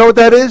what? You know what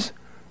that is?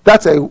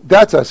 That's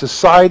a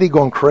society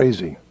going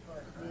crazy.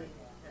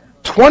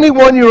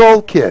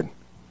 21-year-old kid,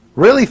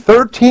 really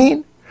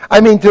 13?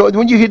 I mean,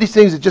 when you hear these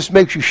things, it just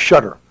makes you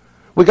shudder.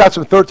 We got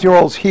some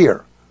 13-year-olds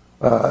here.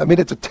 I mean,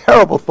 it's a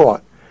terrible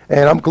thought,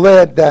 and I'm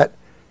glad that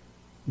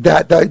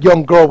that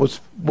young girl was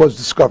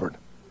discovered.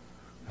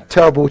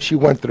 Terrible what she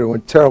went through,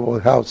 and terrible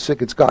how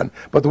sick it's gotten.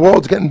 But the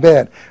world's getting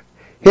bad.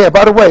 Yeah,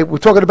 by the way, we're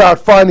talking about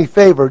finding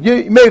favor.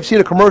 You may have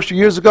seen a commercial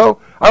years ago.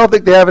 I don't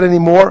think they have it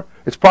anymore.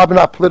 It's probably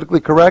not politically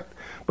correct.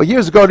 But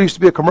years ago, there used to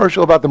be a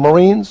commercial about the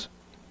Marines.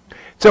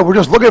 So we're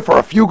just looking for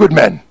a few good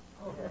men.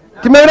 Do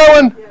you remember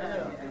that one?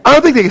 I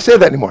don't think they can say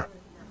that anymore.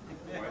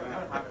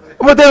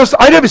 But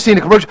I never seen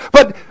a commercial.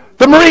 But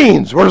the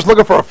Marines, we're just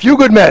looking for a few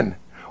good men.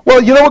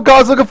 Well, you know what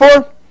God's looking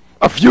for?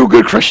 A few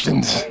good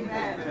Christians.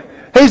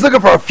 He's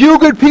looking for a few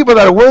good people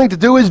that are willing to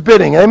do his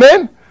bidding.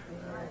 Amen?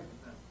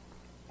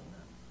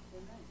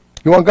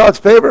 You want God's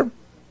favor?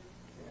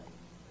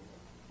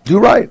 Do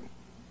right.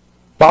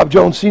 Bob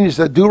Jones Sr.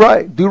 said, do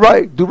right, do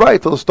right, do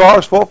right, till the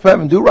stars fall from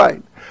heaven, do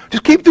right.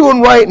 Just keep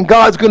doing right, and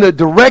God's going to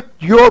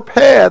direct your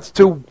paths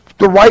to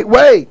the right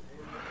way.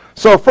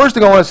 So first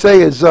thing I want to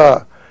say is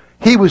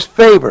he was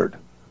favored.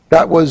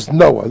 That was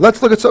Noah.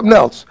 Let's look at something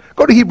else.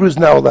 Go to Hebrews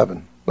now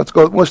 11. Let's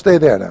go. We'll stay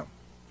there now.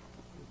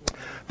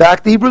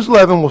 Back to Hebrews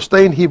 11. We'll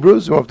stay in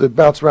Hebrews. We don't have to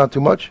bounce around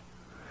too much.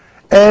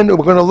 And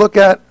we're going to look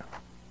at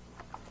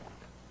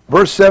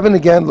verse 7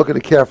 again. Look at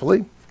it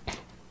carefully.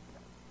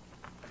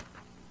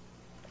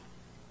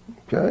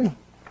 Okay.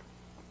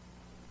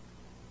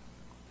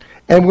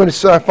 And we're going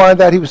to find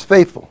that he was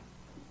faithful.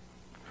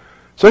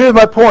 So here's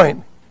my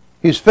point.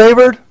 He was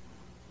favored.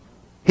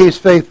 He is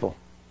faithful.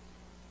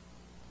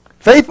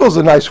 Faithful is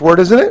a nice word,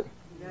 isn't it?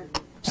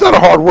 It's not a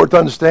hard word to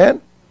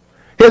understand.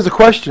 Here's the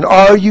question.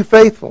 Are you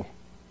faithful?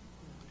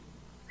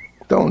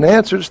 Don't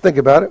answer. Just think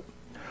about it.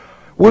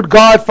 Would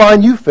God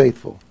find you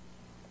faithful?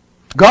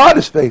 God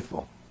is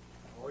faithful.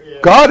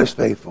 God is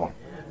faithful.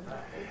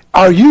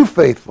 Are you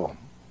faithful?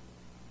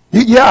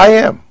 Yeah, I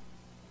am.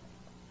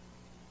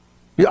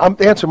 I'm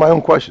answering my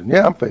own question.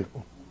 Yeah, I'm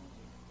faithful.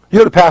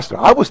 You're the pastor.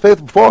 I was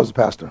faithful before I was a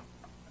pastor.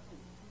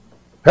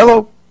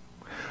 Hello?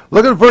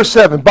 Look at verse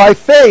 7. By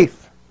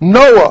faith,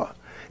 Noah,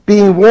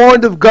 being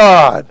warned of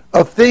God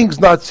of things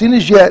not seen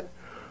as yet,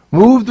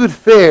 moved with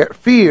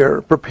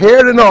fear,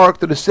 prepared an ark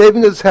to the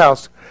saving of his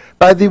house,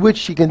 by the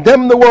which he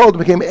condemned the world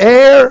and became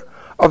heir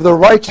of the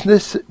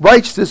righteousness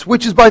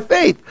which is by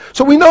faith.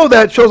 So we know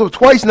that. It shows up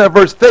twice in that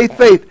verse, faith,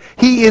 faith.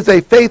 He is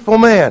a faithful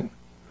man.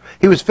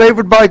 He was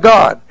favored by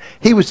God.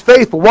 He was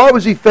faithful. Why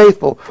was he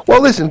faithful?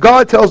 Well, listen,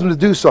 God tells him to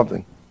do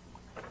something.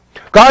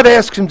 God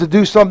asks him to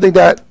do something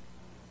that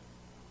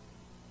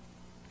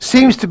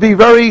seems to be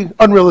very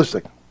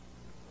unrealistic.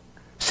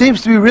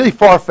 Seems to be really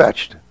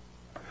far-fetched.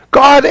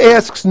 God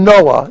asks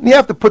Noah, and you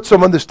have to put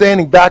some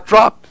understanding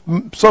backdrop,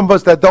 some of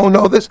us that don't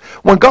know this.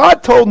 When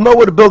God told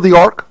Noah to build the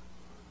ark,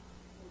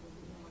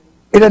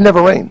 it had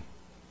never rained.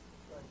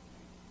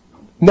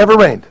 Never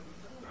rained.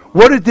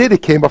 What it did,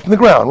 it came up from the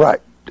ground, right?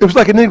 It was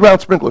like an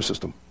in-ground sprinkler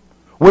system.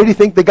 Where do you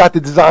think they got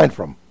the design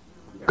from?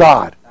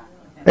 God.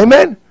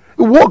 Amen?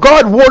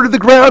 God watered the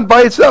ground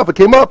by itself. It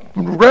came up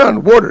from the ground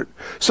and watered.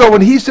 So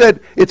when he said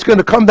it's going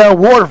to come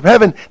down water from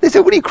heaven, they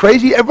said, what are you,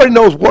 crazy? Everybody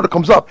knows water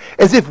comes up.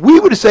 As if we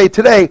were to say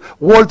today,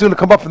 water's going to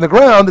come up from the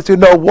ground, they said,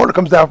 no, water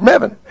comes down from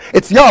heaven.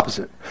 It's the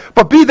opposite.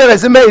 But be that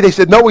as it may, they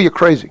said, no, you're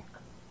crazy.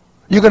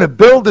 You're going to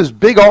build this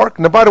big ark.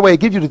 Now, by the way, it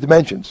gives you the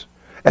dimensions.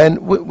 And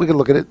we can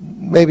look at it.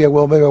 Maybe I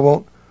will, maybe I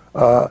won't.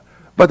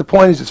 But the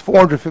point is it's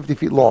 450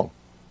 feet long.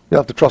 You don't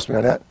have to trust me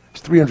on that. It's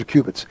 300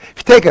 cubits. If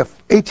you take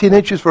 18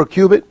 inches for a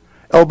cubit,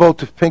 elbow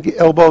to pinky,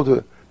 elbow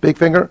to big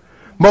finger,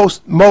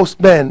 most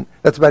men,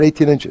 that's about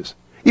 18 inches.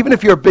 Even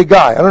if you're a big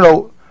guy, I don't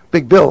know,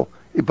 Big Bill,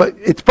 but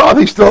it's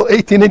probably still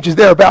 18 inches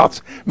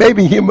thereabouts.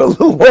 Maybe him a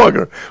little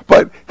longer.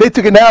 But they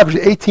took an average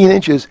of 18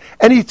 inches,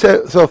 and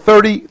so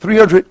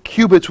 300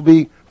 cubits would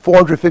be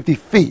 450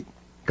 feet.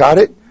 Got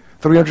it?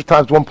 300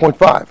 times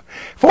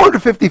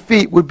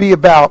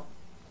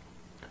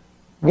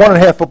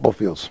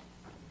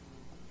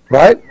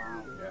Right?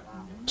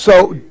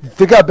 So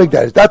think how big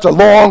that is. That's a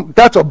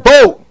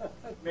boat.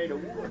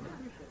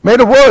 Made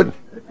of wood.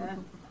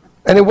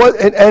 And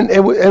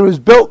it was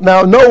built.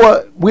 Now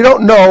Noah, we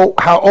don't know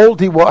how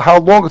old he was, how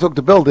long it took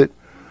to build it.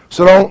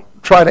 So don't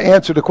try to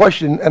answer the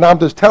question, and I'm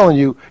just telling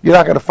you, you're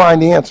not going to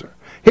find the answer.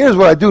 Here's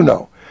what I do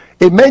know.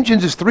 It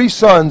mentions his 3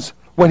 sons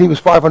when he was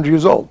 500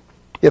 years old.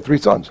 He had 3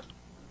 sons.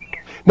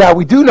 Now,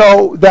 we do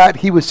know that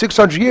he was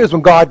 600 years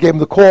when God gave him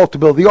the call to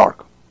build the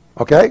ark.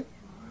 Okay?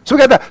 So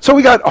we got that. So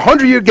we got a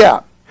 100-year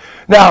gap.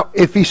 Now,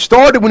 if he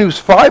started when he was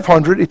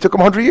 500, it took him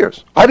 100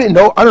 years. I don't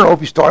know if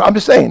he started. I'm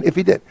just saying, if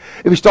he did.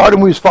 If he started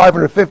when he was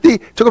 550,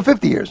 it took him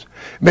 50 years.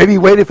 Maybe he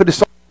waited for the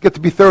sons to get to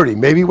be 30.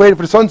 Maybe he waited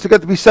for the sons to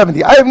get to be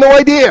 70. I have no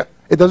idea.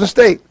 It doesn't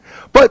state.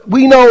 But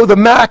we know the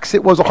max,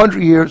 it was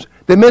 100 years.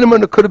 The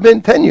minimum, it could have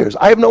been 10 years.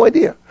 I have no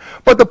idea.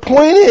 But the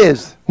point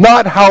is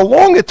not how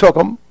long it took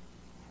him,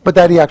 but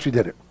that he actually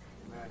did it.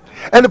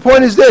 And the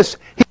point is this.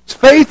 He's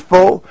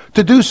faithful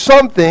to do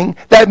something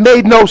that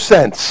made no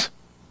sense.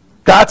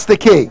 That's the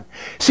key.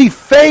 See,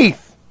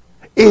 faith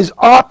is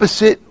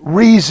opposite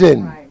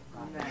reason.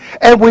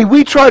 And when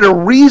we try to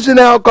reason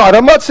out God,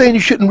 I'm not saying you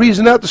shouldn't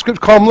reason out the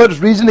scripture. Come, let us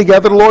reason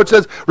together. The Lord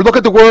says, look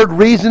at the word,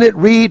 reason it,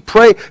 read,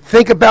 pray,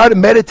 think about it,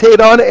 meditate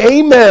on it.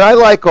 Amen. I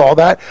like all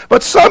that.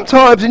 But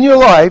sometimes in your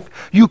life,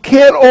 you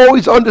can't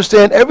always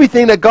understand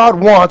everything that God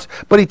wants,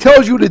 but he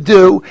tells you to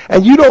do,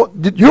 and you don't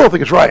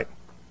think it's right.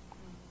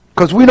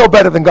 Because we know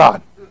better than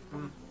God.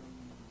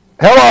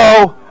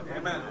 Hello?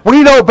 Amen.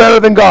 We know better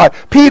than God.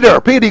 Peter,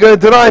 you're going to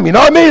deny me.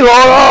 Not me,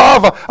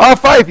 Lord. I'll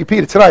fight you,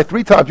 Peter, tonight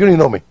 3 times. You don't even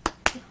know me.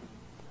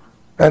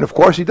 And of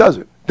course he does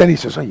it. Then he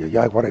says, oh,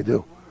 yeah, what I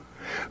do.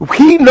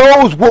 He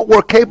knows what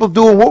we're capable of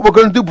doing, what we're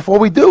going to do before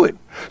we do it.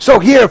 So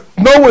here, if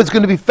Noah's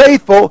going to be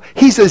faithful,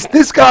 he says,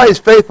 this guy is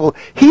faithful.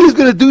 He's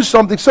going to do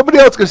something. Somebody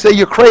else is going to say,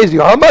 you're crazy.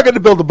 I'm not going to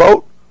build a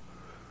boat.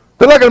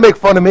 They're not going to make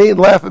fun of me and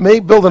laugh at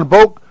me building a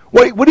boat.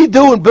 Wait, what are you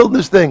doing building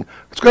this thing?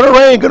 It's going to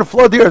rain, going to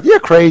flood the earth.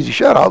 You're crazy.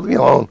 Shut up. Leave me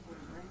alone.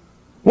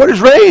 What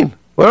is rain?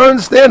 Well, I don't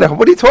understand that.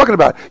 What are you talking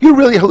about? You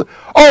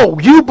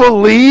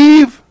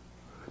believe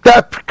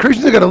that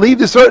Christians are going to leave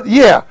this earth?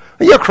 Yeah,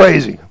 you're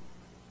crazy.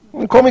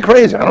 You call me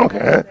crazy. I don't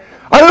care.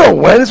 I don't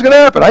know when it's going to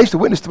happen. I used to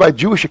witness to my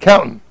Jewish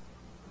accountant.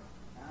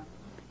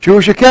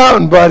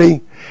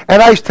 Buddy.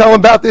 And I used to tell him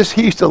about this.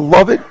 He used to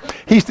love it.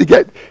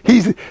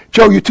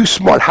 Joe, you're too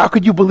smart. How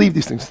could you believe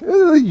these things?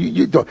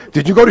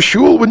 Did you go to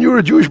shul when you were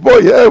a Jewish boy?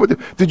 Yeah.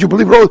 Did you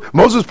believe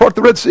Moses parted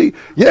the Red Sea?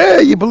 Yeah,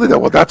 you believe that.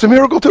 Well, that's a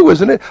miracle too,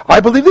 isn't it? I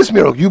believe this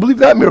miracle. You believe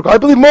that miracle. I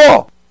believe them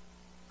all.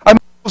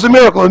 It's a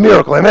miracle.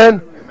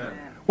 Amen?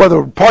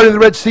 Whether parting the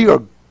Red Sea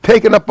or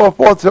taking up off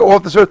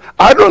this earth,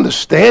 I don't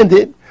understand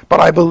it,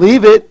 but I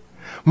believe it.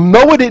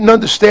 Noah didn't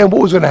understand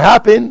what was going to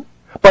happen,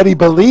 but he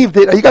believed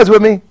it. Are you guys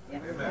with me?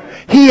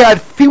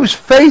 He was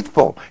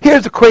faithful.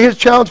 Here's a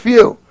challenge for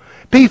you.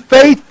 Be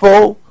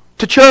faithful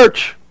to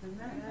church.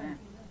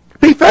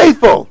 Be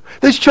faithful.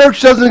 This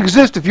church doesn't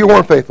exist if you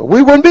weren't faithful.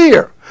 We wouldn't be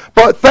here.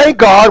 But thank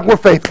God we're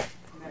faithful.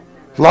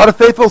 There's a lot of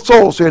faithful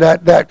souls here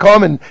that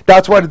come, and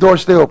that's why the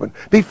doors stay open.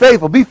 Be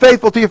faithful. Be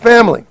faithful to your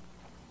family.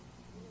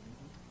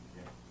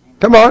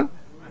 Come on.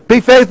 Be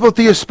faithful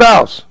to your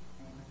spouse.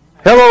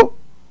 Hello.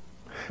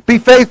 Be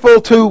faithful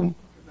to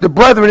the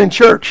brethren in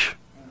church.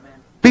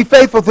 Be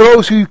faithful to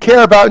those who you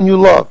care about and you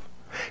love.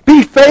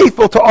 Be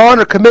faithful to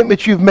honor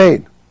commitments you've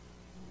made.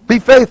 Be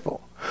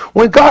faithful.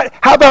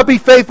 How about be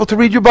faithful to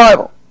read your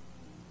Bible?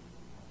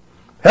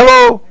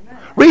 Hello?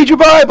 Read your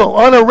Bible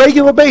on a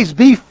regular basis.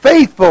 Be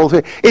faithful.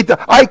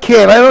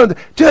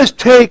 Just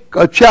take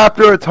a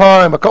chapter at a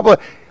time,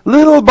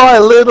 little by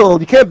little.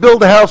 You can't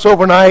build a house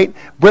overnight,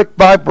 brick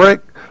by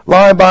brick,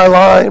 line by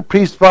line,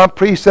 precept by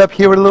precept,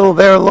 here a little,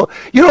 there a little.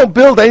 You don't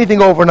build anything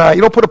overnight.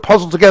 You don't put a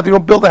puzzle together. You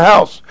don't build a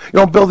house. You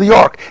don't build the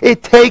ark.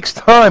 It takes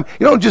time.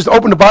 You don't just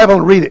open the Bible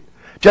and read it.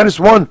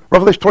 Genesis 1,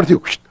 Revelation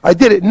 22. I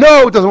did it.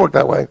 No, it doesn't work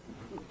that way.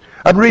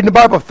 I've been reading the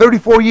Bible for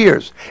 34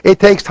 years. It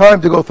takes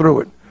time to go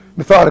through it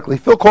methodically.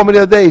 Phil called me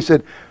the other day. He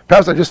said,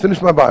 Pastor, I just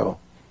finished my Bible.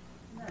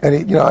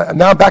 And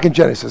now I'm back in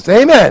Genesis.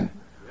 Amen.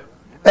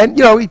 And,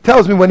 he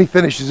tells me when he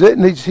finishes it,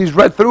 and he's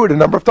read through it a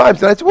number of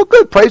times. And I said, well,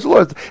 good, praise the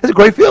Lord. It's a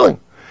great feeling.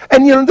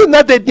 And,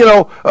 not that,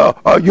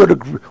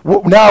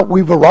 now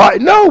we've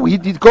arrived. No, you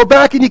go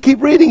back and you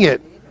keep reading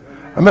it.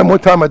 I remember one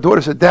time my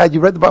daughter said, Dad, you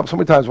read the Bible so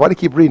many times. Why do you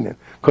keep reading it?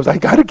 Because I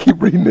got to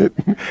keep reading it.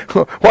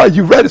 Why?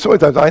 You read it so many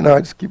times. I know,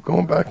 I just keep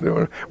going back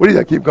there. What do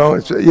you keep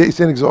going? It's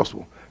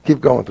inexhaustible.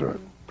 Keep going through it.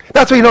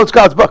 That's how you know it's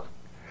God's book.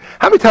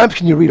 How many times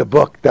can you read a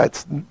book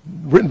that's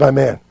written by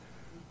man?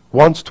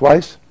 Once,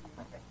 twice?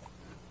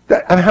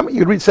 How many,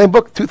 you read the same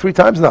book 2, 3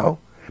 times? No.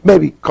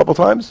 Maybe a couple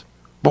times.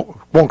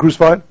 One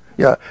crucified.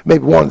 Yeah.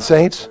 Maybe one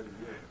saints.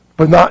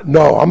 But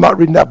I'm not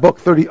reading that book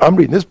 30. I'm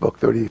reading this book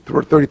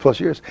 30 plus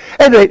years.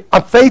 Anyway,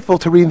 I'm faithful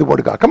to reading the Word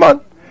of God. Come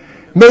on.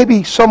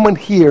 Maybe someone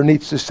here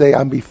needs to say,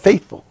 I'm be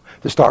faithful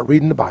to start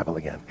reading the Bible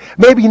again.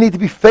 Maybe you need to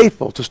be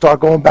faithful to start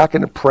going back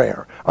into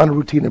prayer on a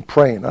routine and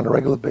praying on a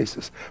regular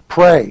basis.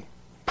 Pray.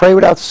 Pray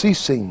without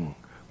ceasing.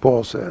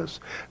 Paul says.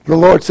 The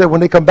Lord said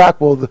when they come back,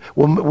 will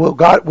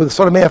the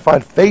Son of Man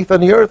find faith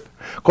on the earth?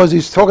 Because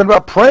he's talking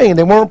about praying.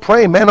 They weren't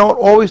praying. Men ought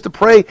always to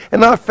pray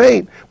and not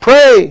faint.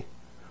 Pray,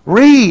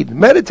 read,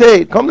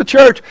 meditate, come to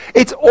church.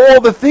 It's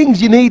all the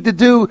things you need to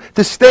do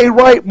to stay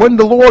right when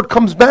the Lord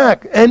comes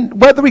back.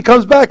 And whether he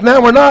comes back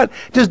now or not,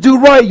 just do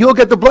right. You'll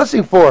get the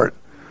blessing for it.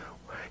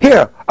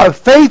 Here, a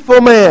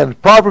faithful man,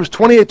 Proverbs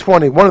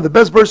 28:20, one of the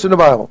best verses in the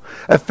Bible.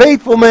 A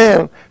faithful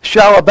man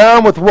shall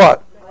abound with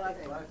what?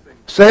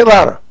 Say it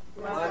louder.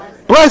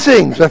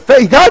 Blessings.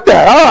 You got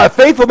that? A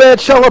faithful man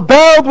shall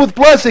abound with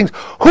blessings.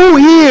 Who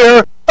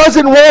here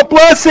doesn't want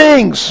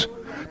blessings?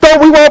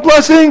 Don't we want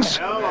blessings?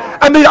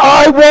 I mean,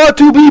 I want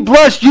to be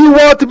blessed. You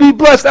want to be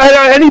blessed.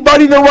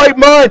 Anybody in their right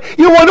mind,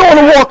 you don't want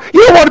to walk.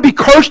 You don't want to be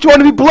cursed. You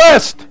want to be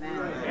blessed.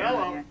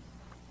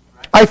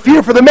 I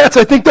fear for the Mets.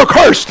 I think they're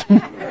cursed.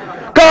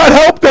 God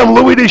help them,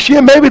 Louis, this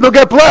year. Maybe they'll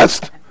get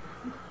blessed.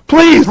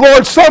 Please,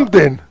 Lord,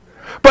 something.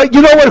 But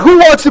you know what? Who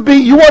wants to be?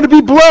 You want to be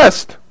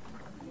blessed.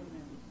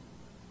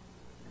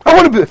 I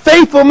want to be a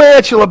faithful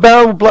man shall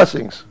abound with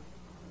blessings.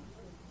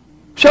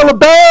 Shall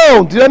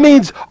abound. That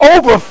means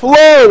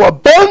overflow,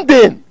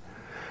 abundant.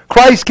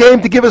 Christ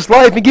came to give us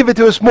life and give it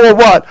to us more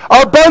what?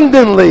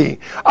 Abundantly.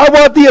 I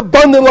want the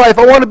abundant life.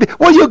 I want to be.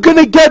 Well, you're going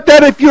to get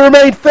that if you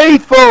remain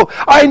faithful.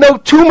 I know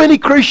too many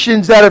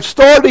Christians that have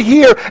started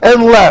here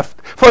and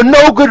left for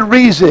no good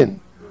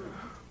reason.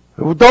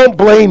 Well, don't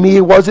blame me.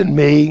 It wasn't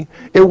me.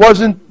 It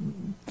wasn't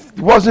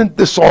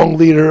the song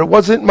leader. It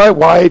wasn't my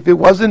wife. It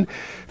wasn't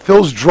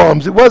Phil's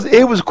drums. It was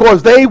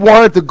because they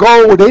wanted to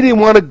go or they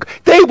wanted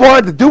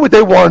to do what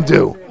they want to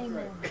do.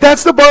 Amen.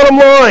 That's the bottom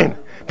line.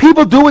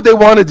 People do what they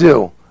want to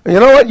do. And you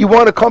know what? You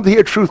want to come to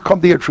hear truth, come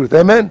to hear truth.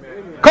 Amen?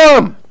 Amen.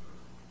 Come.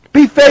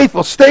 Be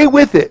faithful. Stay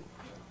with it.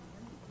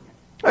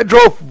 I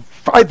drove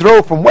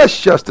from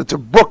Westchester to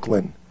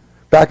Brooklyn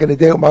back in the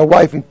day with my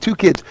wife and 2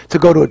 kids to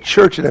go to a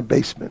church in a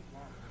basement.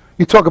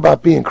 You talk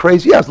about being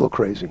crazy. Yeah, I was a little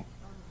crazy.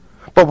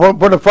 But when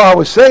the father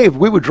was saved,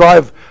 we'd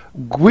go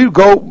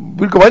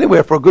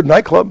anywhere for a good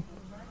nightclub.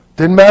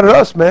 Didn't matter to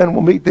us, man.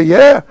 We'll meet there.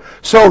 Yeah.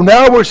 So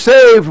now we're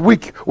saved. We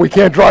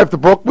can't drive to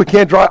Brooklyn.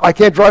 I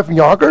can't drive from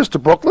Yonkers to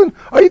Brooklyn.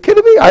 Are you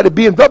kidding me? I had a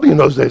BMW in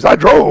those days. I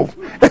drove.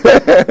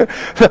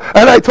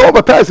 And I told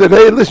my pastor,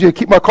 hey, listen, you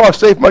keep my car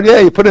safe. Yeah,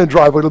 you put it in the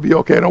driveway. It'll be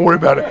okay. Don't worry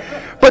about it.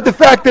 But the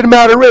fact of the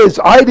matter is,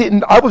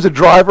 I was a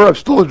driver. I'm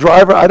still a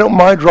driver. I don't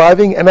mind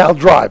driving, and I'll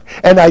drive.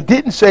 And I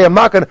didn't say I'm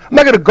not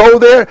gonna go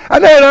there.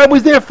 And then I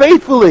was there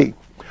faithfully.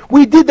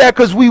 We did that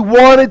because we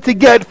wanted to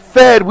get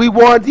fed. We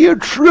wanted to hear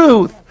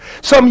truth.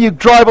 Some of you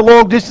drive a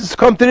long distance to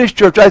come to this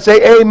church. I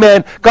say,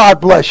 amen,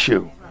 God bless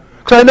you.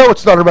 Because I know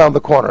it's not around the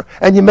corner.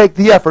 And you make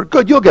the effort.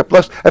 Good, you'll get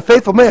blessed. A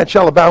faithful man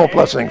shall abound with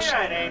blessings.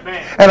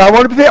 Amen. And I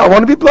want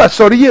to be blessed.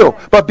 So do you.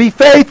 But be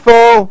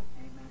faithful.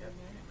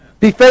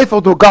 Be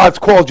faithful to what God's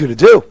called you to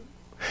do.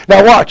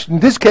 Now watch. In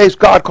this case,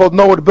 God called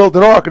Noah to build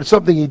an ark, and it's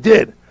something he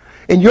did.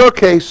 In your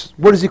case,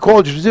 what has he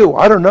called you to do?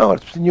 I don't know.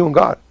 It's between you and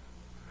God.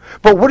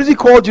 But what has he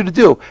called you to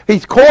do?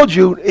 He's called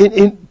you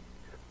in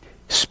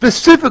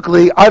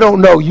specifically, I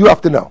don't know. You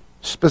have to know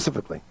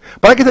specifically.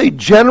 But I can tell you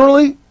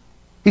generally,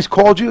 he's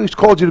called you. He's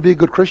called you to be a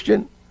good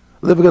Christian,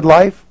 live a good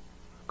life,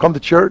 come to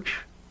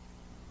church,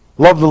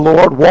 love the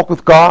Lord, walk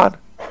with God,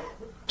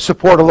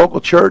 support a local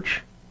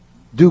church,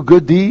 do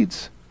good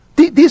deeds.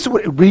 This is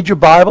what, read your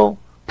Bible,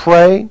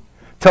 pray,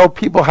 tell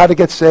people how to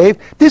get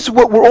saved. This is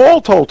what we're all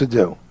told to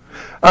do.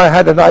 I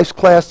had a nice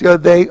class the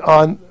other day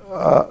on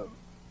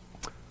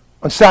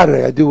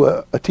Saturday. I do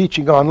a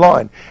teaching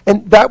online.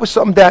 And that was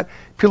something that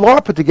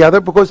Pilar put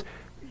together because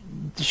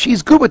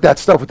she's good with that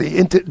stuff with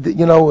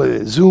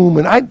the Zoom.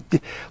 And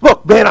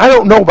look, man, I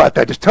don't know about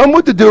that. Just tell them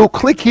what to do.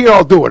 Click here,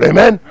 I'll do it.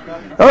 Amen?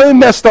 I'm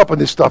messed up on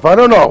this stuff. I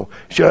don't know.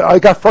 I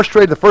got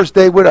frustrated the first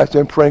day with it. I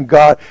started praying,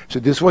 God, so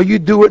this is why you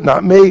do it,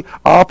 not me.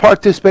 I'll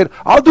participate.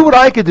 I'll do what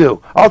I could do.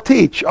 I'll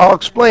teach. I'll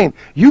explain.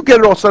 You get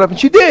it all set up. And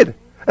she did.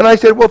 And I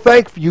said, well,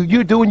 thank you.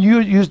 You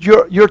used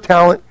your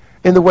talent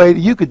in the way that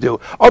you could do.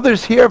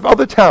 Others here have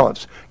other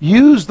talents.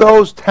 Use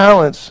those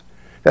talents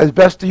as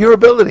best to your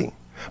ability.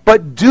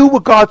 But do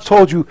what God's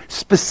told you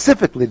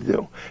specifically to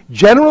do.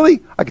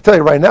 Generally, I can tell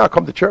you right now,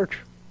 come to church.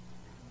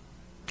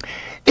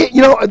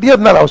 The other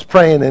night I was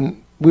praying,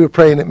 and we were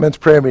praying at men's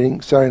prayer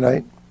meeting Saturday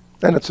night.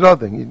 And it's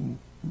another thing.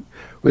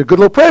 We had a good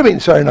little prayer meeting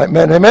Saturday night,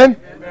 men. Amen?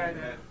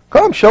 Amen.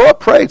 Come, show up,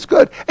 pray. It's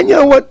good. And you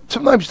know what?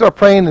 Sometimes you start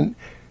praying, and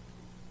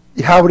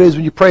how it is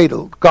when you pray,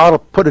 God will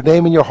put a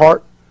name in your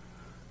heart.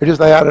 It's just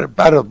like out of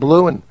the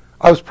blue. And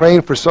I was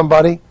praying for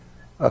somebody,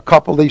 a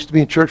couple that used to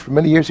be in church for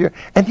many years here.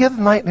 And the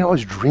other night, I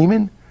was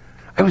dreaming.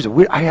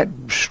 I had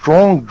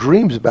strong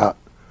dreams about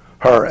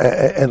her,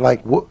 and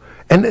like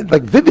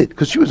vivid,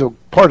 because she was a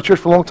part of church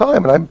for a long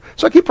time.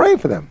 So I keep praying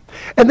for them.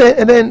 And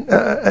then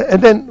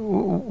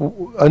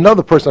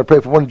another person I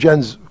prayed for, one of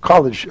Jen's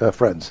college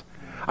friends.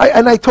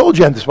 I told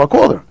Jen this. I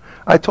called her.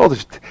 I told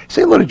her,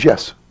 say hello to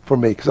Jess for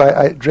me, because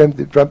I dreamt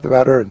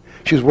about her, and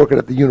she was working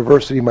at the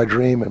university in my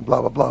dream, and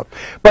blah blah blah.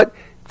 But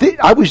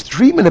I was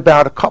dreaming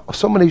about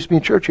someone who used to be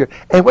in church here,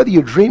 and whether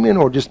you're dreaming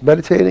or just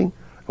meditating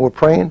or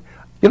praying,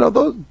 You know,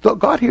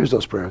 God hears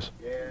those prayers.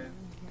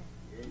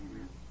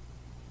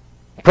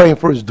 Praying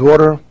for his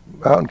daughter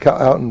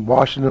out in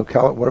Washington,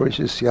 wherever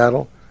she is,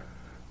 Seattle.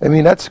 I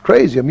mean, that's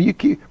crazy. I mean, you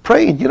keep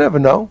praying. You never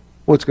know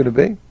what's going to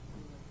be.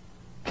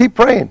 Keep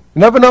praying.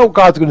 You never know what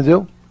God's going to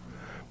do.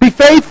 Be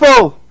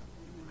faithful.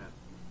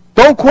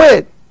 Don't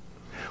quit.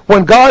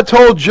 When God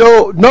told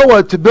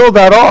Noah to build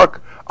that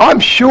ark, I'm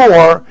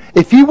sure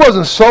if he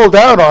wasn't sold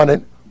out on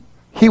it,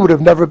 he would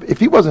have never, if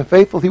he wasn't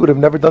faithful, he would have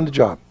never done the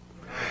job.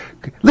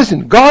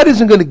 Listen, God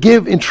isn't going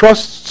to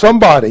entrust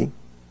somebody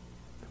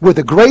with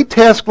a great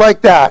task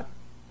like that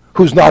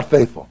who's not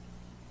faithful.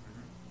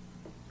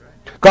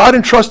 God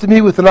entrusted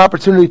me with an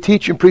opportunity to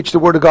teach and preach the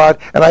Word of God,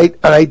 and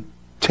I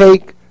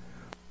take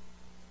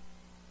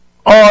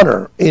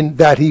honor in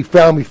that he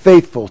found me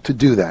faithful to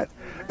do that.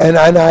 And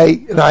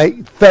I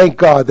thank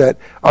God that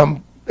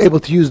I'm able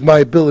to use my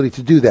ability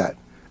to do that.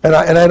 And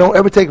I don't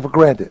ever take it for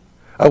granted.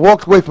 I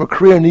walked away from a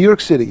career in New York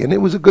City, and it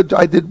was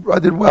I did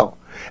well.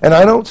 And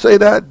I don't say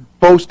that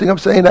boasting. I'm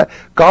saying that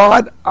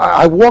God,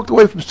 I walked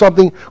away from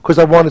something because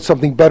I wanted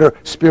something better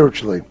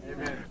spiritually.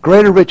 Amen.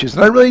 Greater riches.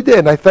 And I really did.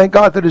 And I thank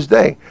God to this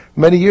day.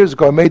 Many years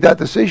ago, I made that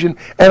decision,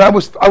 and I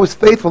was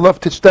faithful enough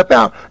to step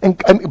out and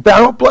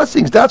bound out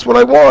blessings. That's what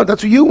I want.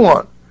 That's what you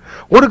want.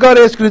 What did God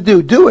ask you to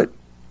do? Do it.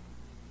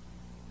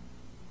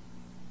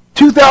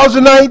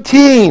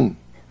 2019.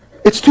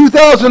 It's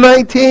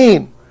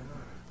 2019.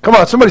 Come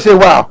on, somebody say,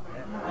 wow.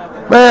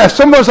 Man,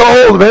 some of us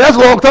are old, man. That's a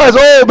long time. It's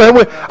old,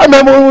 man. I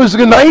remember when it was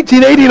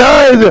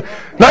 1989.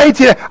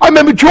 I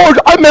remember George.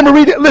 I remember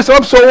reading. Listen,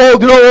 I'm so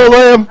old. You know how old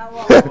I am?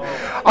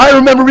 I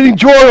remember reading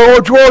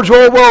George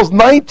Orwell's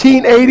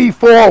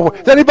 1984.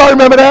 Does anybody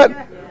remember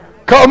that?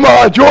 Come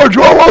on, George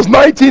Orwell's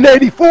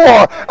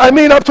 1984. I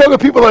mean, I'm talking to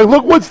people like,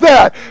 look, what's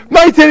that?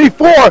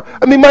 1984.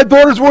 I mean, my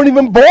daughters weren't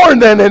even born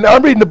then, and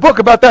I'm reading a book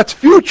about that's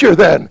future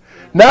then.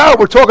 Now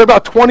we're talking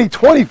about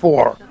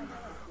 2024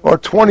 or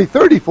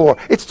 2034.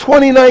 It's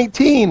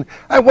 2019.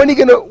 And when are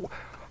you going to,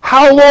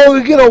 how long are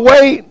you going to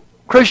wait,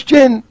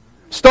 Christian?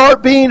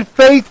 Start being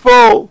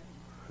faithful.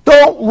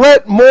 Don't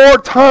let more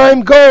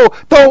time go.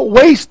 Don't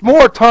waste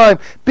more time.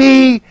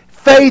 Be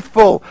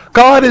faithful.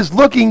 God is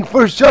looking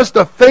for just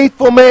a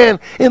faithful man.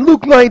 In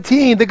Luke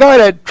 19, the guy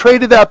that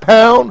traded that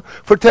pound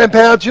for 10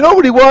 pounds, you know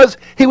what he was?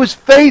 He was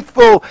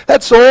faithful.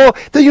 That's all.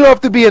 You don't have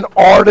to be an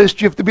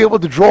artist. You have to be able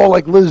to draw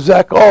like Liz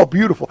Zeck. Oh,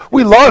 beautiful.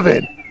 We love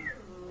it.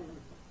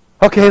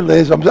 Okay,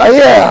 Liz,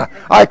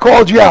 I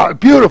called you out.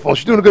 Beautiful.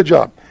 She's doing a good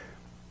job.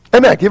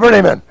 Amen. Give her an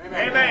amen.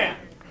 Amen.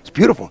 It's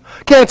beautiful.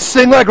 Can't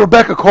sing like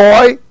Rebecca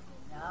Coy.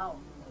 No.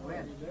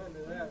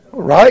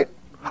 Right?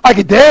 I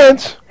could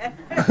dance.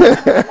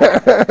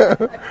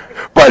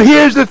 But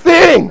here's the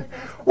thing.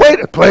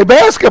 Wait, play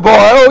basketball.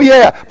 Oh,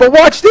 yeah. But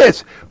watch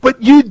this.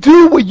 But you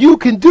do what you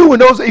can do.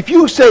 And if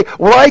you say,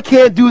 well, I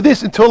can't do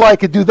this until I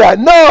can do that.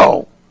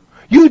 No.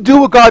 You do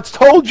what God's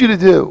told you to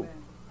do.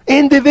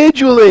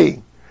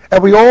 Individually.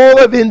 And we all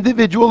have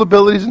individual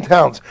abilities and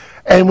talents.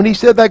 And when he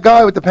said that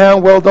guy with the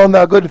pound, well done,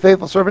 thou good and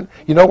faithful servant,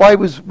 we know why he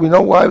was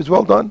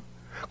well done?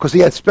 Because he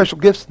had special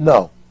gifts?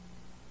 No.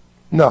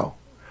 No.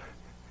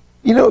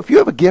 You know, if you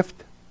have a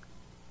gift,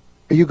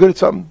 are you good at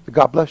something that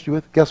God blessed you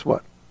with? Guess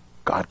what?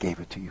 God gave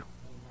it to you.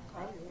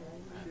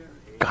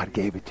 God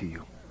gave it to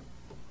you.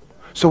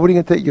 So what are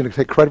you going to take? You're going to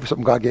take credit for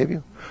something God gave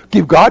you?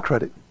 Give God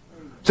credit.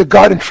 So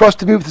God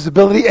entrusted me with this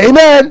ability.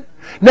 Amen.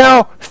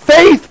 Now,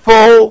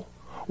 faithful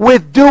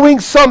with doing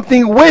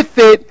something with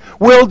it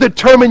will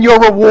determine your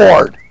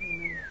reward.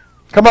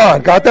 Come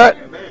on, got that?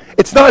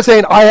 It's not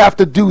saying I have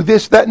to do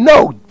this, that.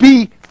 No,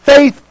 be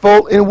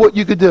faithful in what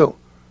you could do.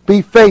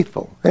 Be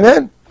faithful.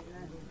 Amen?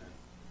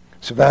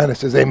 Savannah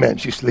says amen.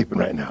 She's sleeping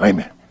right now.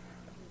 Amen.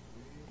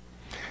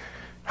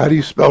 How do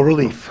you spell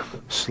relief?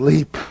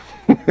 Sleep.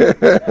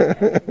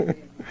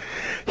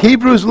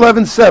 Hebrews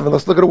 11:7.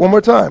 Let's look at it one more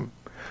time.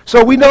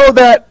 So we know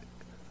that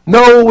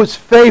Noah was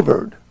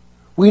favored.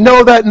 We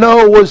know that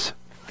Noah was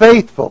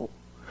faithful.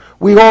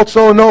 We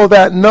also know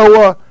that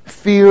Noah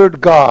feared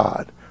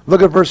God.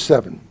 Look at verse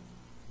 7.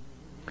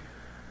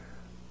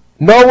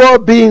 Noah,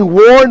 being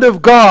warned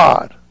of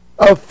God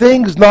of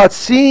things not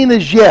seen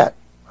as yet.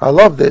 I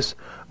love this.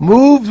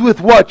 Moved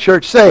with what,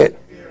 church? Say it.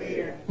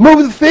 Fear.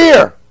 Moved with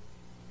fear.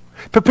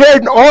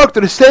 Prepared an ark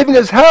to the saving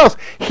of his house.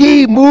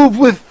 He moved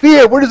with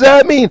fear. What does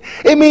that mean?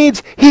 It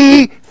means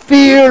he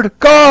feared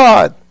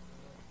God.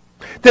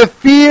 The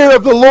fear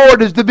of the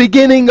Lord is the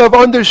beginning of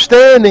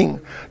understanding.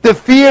 The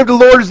fear of the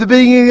Lord is the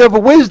beginning of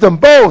wisdom.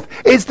 Both.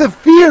 It's the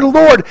fear of the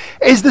Lord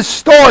is the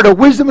start of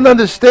wisdom and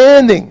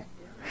understanding.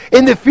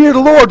 In the fear of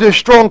the Lord there's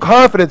strong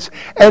confidence,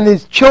 and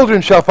his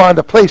children shall find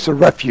a place of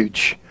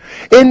refuge.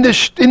 In the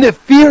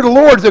fear of the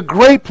Lord is a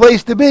great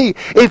place to be.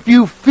 If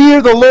you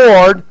fear the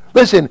Lord,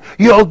 listen,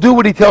 you'll do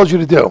what he tells you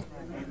to do.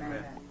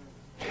 Amen.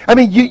 I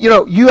mean,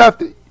 you have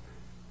to.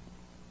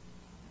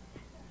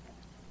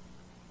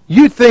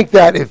 You think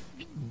that if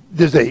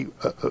there's a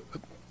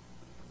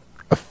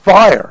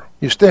fire,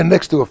 you stand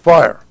next to a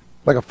fire,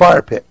 like a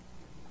fire pit,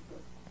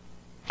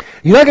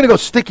 you're not going to go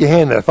stick your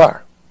hand in a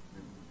fire.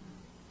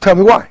 Tell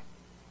me why.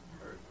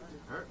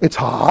 It's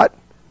hot.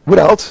 What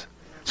else?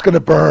 It's going to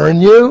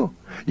burn you.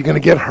 You're going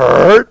to get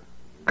hurt.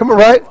 Come on,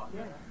 right?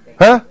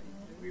 Huh?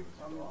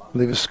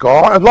 Leave a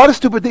scar. A lot of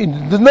stupid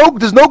things.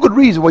 There's no good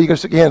reason why you're going to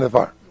stick your hand in the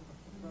fire.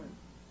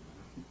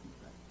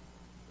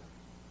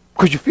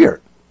 Because you fear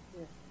it.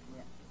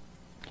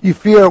 You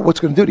fear what's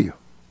going to do to you.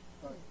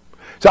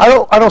 So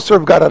I don't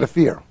serve God out of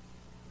fear.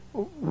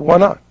 Why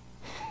not?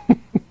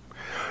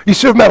 You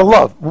serve him out of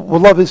love. Well,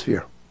 love is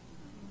fear.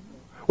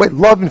 Wait,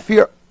 love and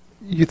fear.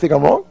 You think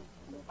I'm wrong?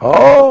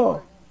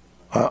 Oh,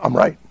 I'm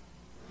right.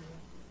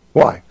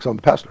 Why? Because I'm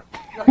the pastor.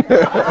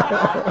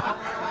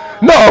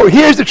 No,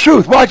 here's the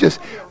truth. Watch this.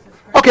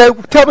 Okay,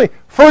 tell me.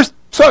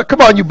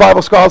 Come on, you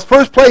Bible scholars.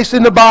 First place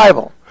in the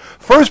Bible.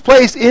 First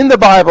place in the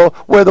Bible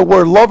where the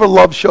word love or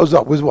love shows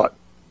up was what?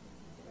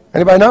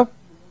 Anybody know?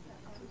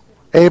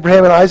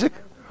 Abraham and Isaac?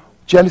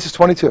 Genesis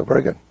 22.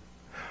 Very good.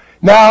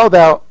 Now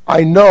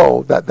I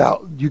know that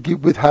you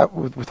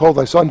withhold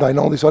thy son, thine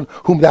only son,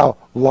 whom thou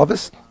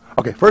lovest.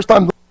 Okay, first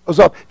time shows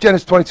up,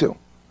 Genesis 22.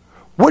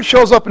 What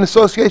shows up in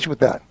association with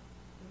that?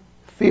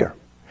 Fear.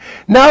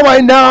 Now I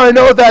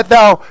know that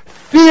thou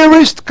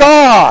fearest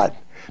God,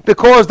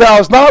 because thou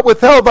hast not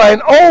withheld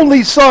thine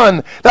only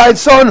son, thy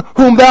son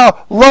whom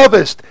thou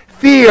lovest.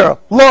 Fear,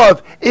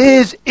 love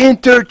is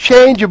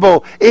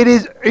interchangeable. It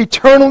is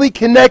eternally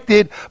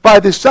connected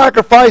by the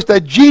sacrifice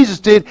that Jesus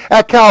did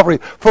at Calvary.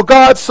 For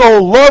God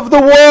so loved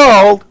the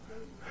world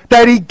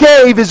that he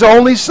gave his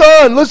only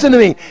son. Listen to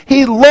me.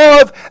 He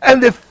loved,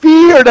 and the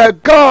fear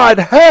that God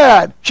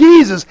had,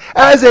 Jesus,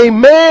 as a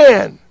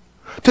man,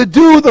 to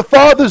do the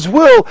Father's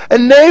will,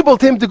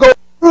 enabled him to go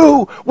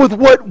through with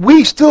what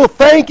we still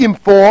thank him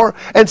for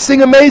and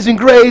sing Amazing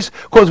Grace,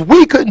 because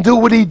we couldn't do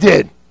what he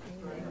did.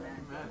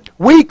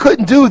 We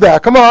couldn't do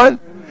that. Come on.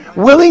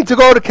 Willing to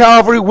go to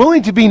Calvary,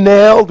 willing to be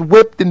nailed,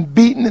 whipped, and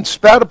beaten, and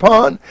spat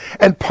upon,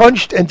 and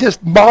punched, and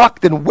just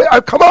mocked, and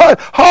come on,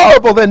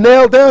 horrible, then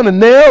nailed down and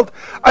nailed.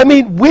 I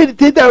mean, we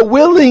did that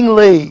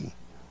willingly.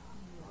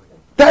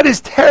 That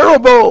is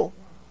terrible.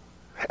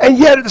 And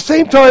yet at the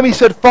same time he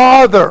said,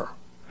 Father,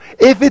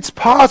 if it's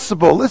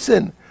possible,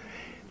 listen,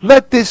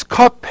 let this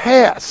cup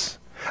pass.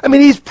 I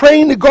mean, he's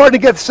praying in the Garden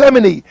of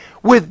Gethsemane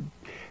with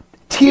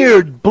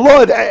teared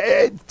blood,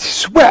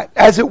 sweat,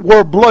 as it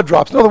were, blood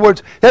drops. In other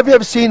words, have you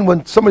ever seen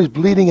when somebody's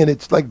bleeding and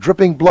it's like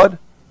dripping blood?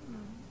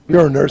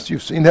 You're a nurse,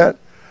 you've seen that?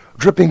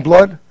 Dripping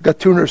blood? Got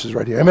two nurses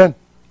right here, amen?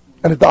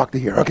 And a doctor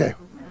here, okay.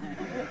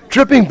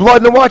 Dripping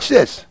blood, now watch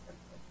this.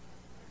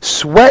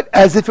 Sweat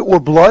as if it were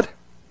blood.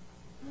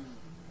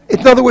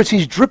 In other words,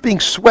 he's dripping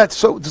sweat,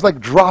 so it's like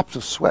drops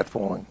of sweat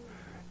falling.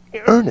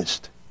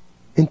 Earnest,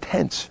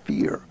 intense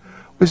fear.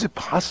 Is it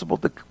possible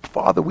that,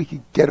 Father, we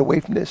could get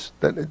away from this?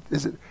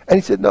 Is it? And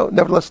he said, no,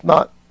 nevertheless,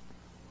 not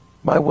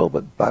my will,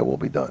 but thy will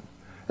be done.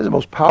 That's the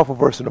most powerful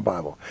verse in the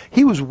Bible.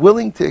 He was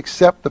willing to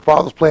accept the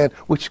Father's plan,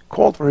 which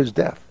called for his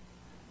death,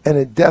 and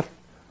a death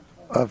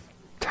of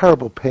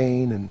terrible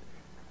pain and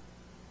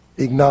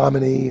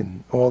ignominy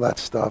and all that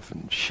stuff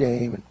and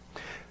shame.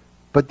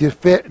 But the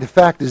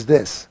fact is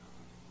this.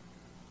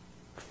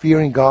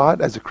 Fearing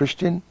God as a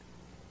Christian,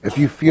 if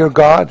you fear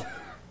God,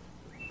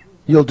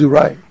 you'll do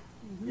right.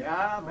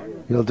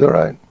 You'll do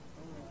right.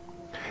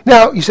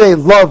 Now, you say,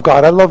 love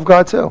God. I love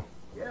God too.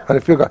 I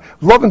fear God.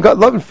 Love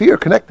and fear are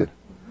connected.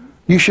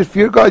 You should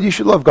fear God. You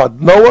should love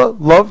God. Noah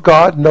loved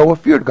God. Noah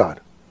feared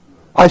God.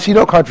 I see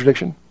no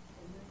contradiction.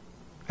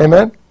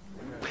 Amen?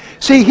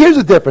 See, here's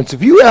the difference.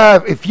 If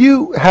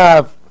you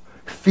have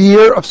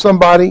fear of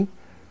somebody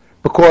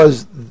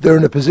because they're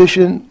in a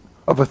position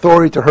of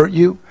authority to hurt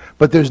you,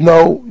 but there's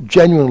no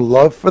genuine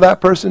love for that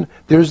person,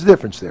 there's a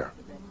difference there.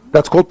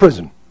 That's called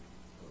prison.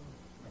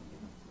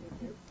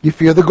 You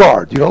fear the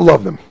guard. You don't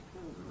love them.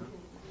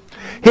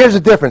 Here's the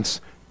difference.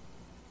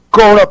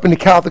 Growing up in the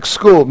Catholic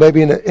school,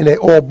 maybe in an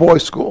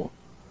all-boys school,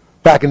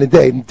 back in the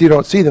day, you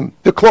don't see them.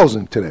 They're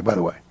closing today, by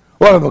the way.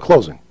 A lot of them are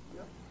closing.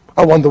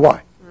 I wonder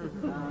why.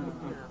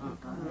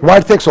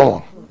 Why'd it take so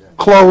long?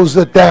 Close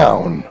it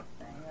down.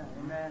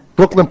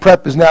 Brooklyn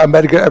Prep is now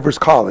Medgar Evers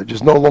College.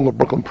 It's no longer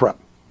Brooklyn Prep.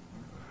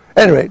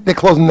 Anyway, they're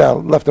closing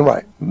down left and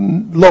right.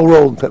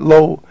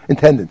 Low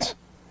attendance,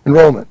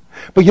 enrollment.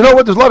 But you know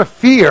what? There's a lot of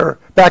fear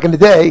back in the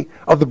day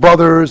of the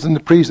brothers and the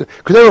priests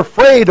because they were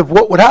afraid of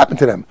what would happen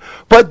to them.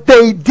 But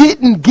they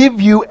didn't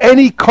give you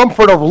any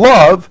comfort of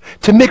love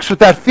to mix with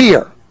that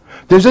fear.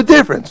 There's a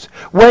difference.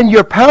 When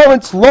your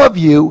parents love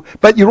you,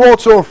 but you're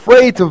also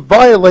afraid to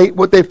violate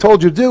what they've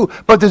told you to do,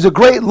 but there's a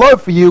great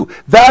love for you,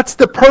 that's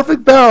the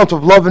perfect balance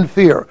of love and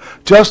fear.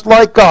 Just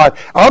like God.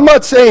 I'm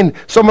not saying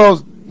some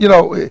of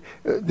those,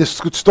 the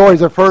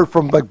stories I've heard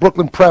from like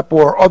Brooklyn Prep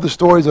or other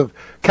stories of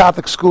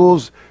Catholic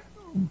schools,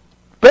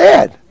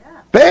 bad.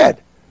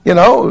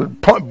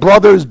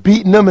 Brothers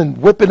beating them and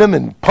whipping them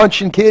and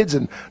punching kids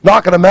and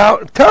knocking them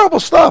out. Terrible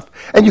stuff.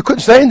 And you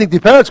couldn't say anything to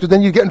your parents because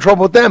then you get in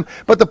trouble with them.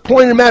 But the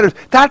point of the matter is,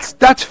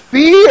 that's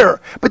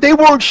fear. But they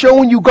weren't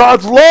showing you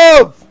God's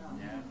love.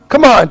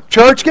 Come on,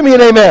 church, give me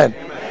an amen.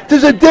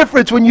 There's a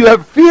difference when you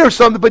have fear of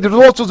something, but there's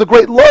also a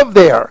great love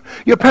there.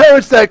 Your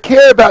parents that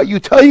care about you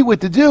tell you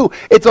what to do.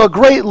 It's a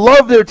great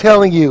love they're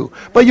telling you.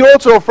 But you're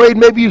also afraid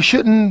maybe you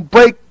shouldn't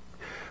break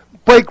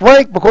break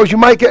rank because you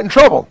might get in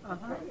trouble.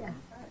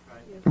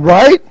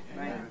 Right?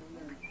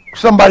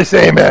 Somebody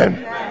say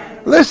amen.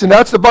 Listen,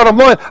 that's the bottom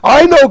line.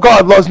 I know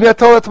God loves me. I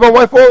tell that to my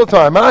wife all the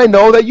time. I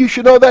know that you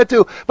should know that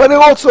too. But I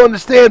also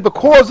understand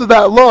because of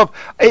that love,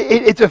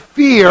 it's a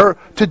fear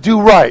to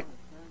do right.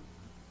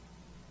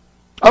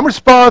 I'm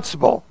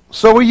responsible.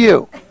 So are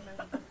you.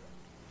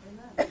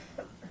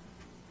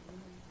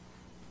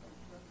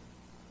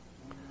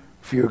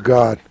 Fear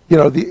God. You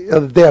know, the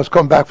other day I was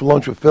coming back for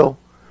lunch with Phil,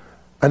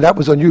 and that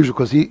was unusual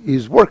because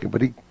he's working,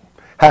 but he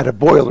had a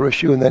boiler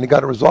issue, and then he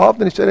got it resolved,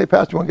 and he said, hey,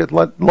 Pastor, you want to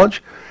get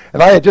lunch?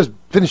 And I had just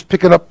finished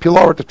picking up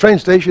Pilar at the train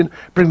station,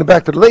 bringing them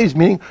back to the ladies'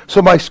 meeting,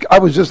 so I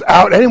was just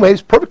out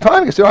anyways, perfect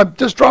timing. I said, I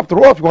just dropped her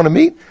off, you want to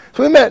meet?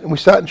 So we met, and we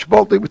sat in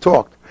Chipotle, we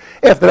talked.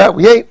 After that,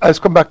 we ate, I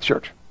just come back to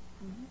church.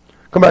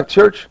 Come back to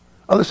church,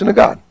 I listen to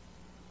God.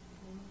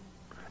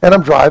 And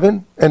I'm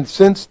driving, and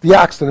since the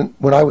accident,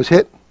 when I was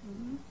hit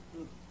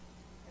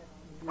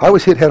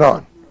head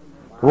on.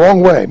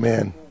 Wrong way,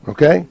 man,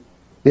 okay?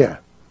 Yeah.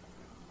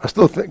 I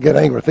still get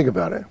angry when I think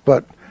about it.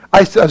 But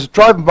I was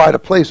driving by the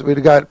place with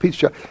a guy at a pizza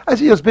shop. I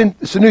said,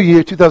 it's a new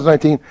year,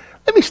 2019.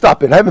 Let me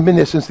stop in. I haven't been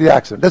there since the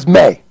accident. That's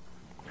May.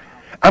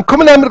 I'm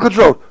coming down Middle Cliffs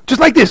Road.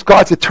 Just like this.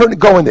 God said,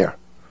 go in there.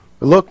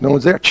 I look, no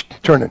one's there.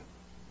 Turn in.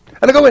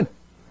 And I go in.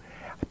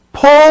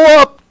 Pull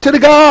up to the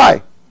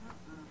guy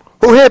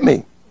who hit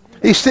me.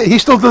 He's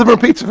still delivering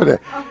pizza for there.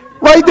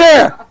 Right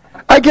there.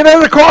 I get out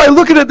of the car, I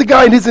look at the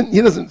guy, and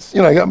he doesn't,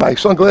 I got my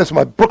sunglasses and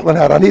my Brooklyn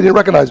hat on, he didn't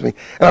recognize me.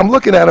 And I'm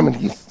looking at him, and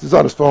he's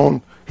on his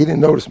phone, he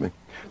didn't notice me.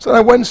 So I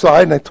went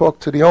inside, and I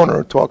talked to the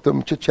owner, talked to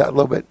him, chit-chat a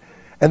little bit.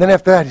 And then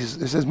after that, he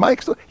says,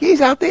 Mike,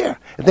 he's out there.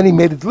 And then he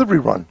made a delivery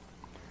run.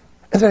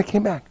 And then I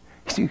came back.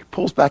 He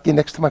pulls back in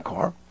next to my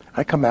car.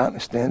 I come out, and I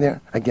stand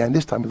there. Again,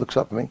 this time he looks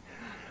up at me.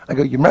 I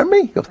go, you remember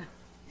me? He goes,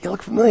 you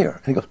look familiar.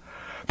 And he goes,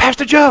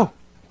 Pastor Joe.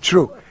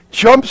 True.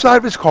 Jumps out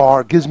of his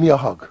car, gives me a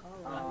hug.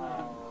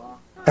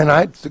 And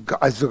I said,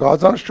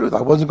 God's honest truth.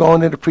 I wasn't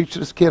going there to preach to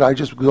this kid. I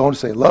just was going to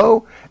say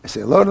hello and say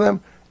hello to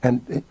them.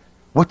 And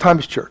what time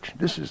is church?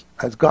 This is,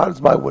 as God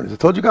is my witness. I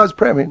told you guys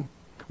prayer meeting.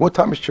 What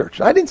time is church?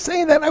 And I didn't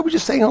say that. I was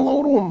just saying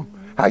hello to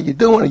him. How you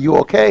doing? Are you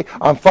okay?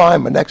 I'm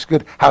fine. My neck's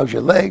good. How's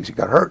your legs? You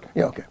got hurt?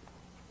 Yeah, okay.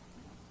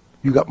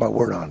 You got my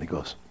word on. He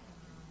goes,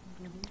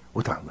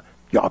 what time?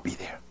 Yeah, I'll be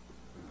there.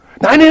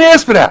 Now, I didn't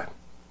ask for that.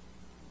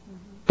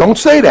 Don't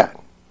say that.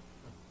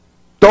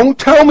 Don't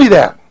tell me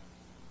that.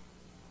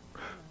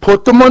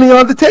 Put the money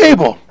on the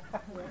table.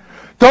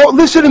 Don't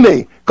listen to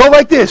me. Go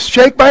like this.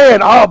 Shake my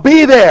hand. I'll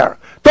be there.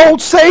 Don't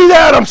say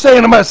that, I'm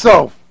saying to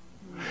myself.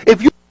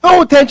 If you have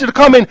no intention to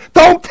come in,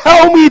 don't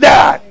tell me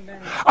that.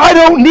 I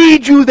don't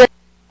need you there.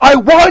 I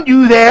want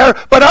you there,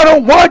 but I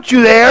don't want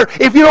you there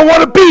if you don't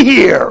want to be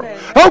here.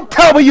 Don't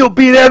tell me you'll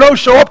be there. Don't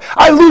show up.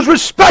 I lose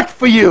respect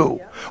for you,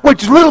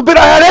 which little bit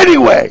I had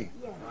anyway.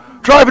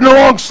 Driving the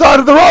wrong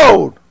side of the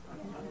road.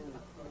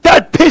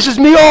 That pisses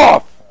me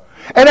off.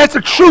 And that's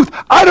the truth.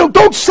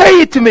 Don't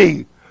say it to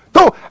me.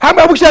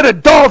 I wish I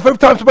had $1 for every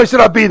time somebody said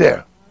I'd be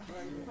there.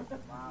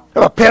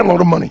 Have a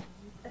pantload of money.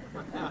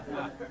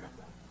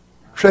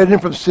 Trade it in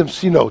from some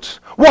C-notes.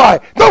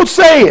 Why? Don't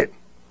say it.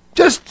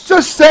 Just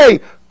say,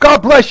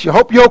 God bless you.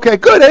 Hope you're okay.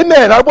 Good,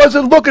 amen. I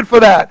wasn't looking for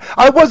that.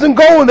 I wasn't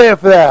going there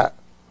for that.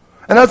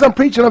 And as I'm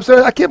preaching, I'm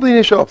saying, I can't believe he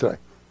didn't show up today.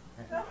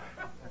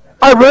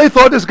 I really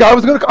thought this guy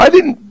was going to come. I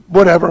didn't,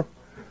 whatever.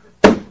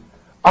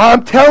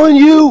 I'm telling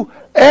you,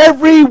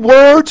 every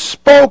word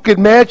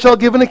spoken, man shall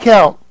give an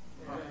account.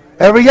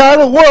 Every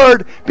idle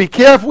word, be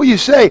careful what you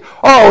say.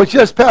 Oh, it's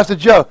just Pastor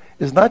Joe.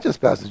 It's not just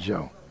Pastor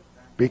Joe.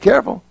 Be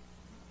careful.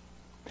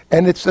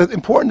 And it's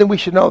important that we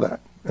should know that.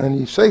 And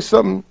you say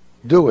something,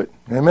 do it.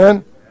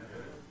 Amen?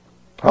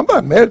 I'm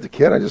not mad at the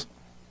kid. I just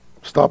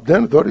stopped in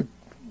and thought he'd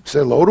say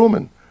hello to him.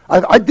 And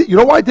I did. You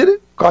know why I did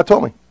it? God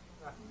told me.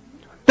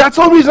 That's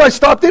the only reason I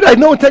stopped in. I had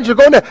no intention of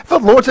going there. I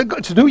felt the Lord said,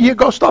 it's a new year,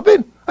 go stop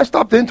in. I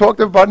stopped in, talked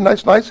to everybody,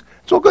 nice.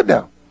 It's all good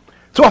now.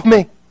 It's off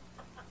me.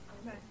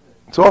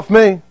 It's off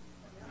me.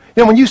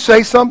 You know, when you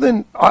say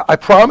something, I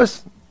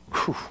promise.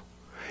 Whew.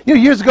 You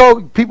know, years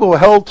ago, people were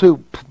held to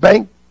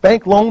bank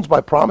loans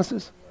by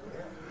promises.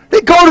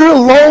 They go to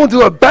a loan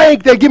to a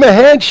bank, they give me a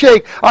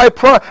handshake,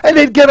 and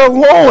they'd get a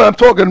loan. I'm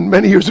talking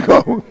many years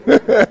ago.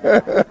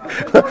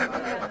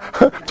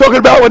 Talking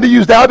about when they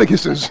used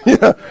abacuses.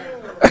 Yeah.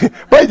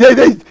 But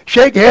they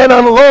shake a hand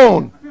on a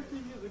loan.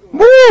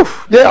 Woo!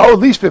 Yeah, at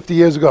least 50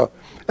 years ago.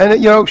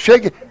 And,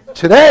 shake it.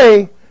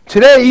 Today,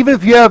 even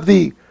if you have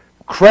the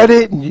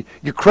credit and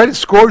your credit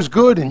score is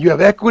good and you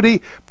have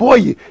equity,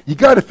 boy, you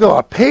got to fill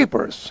out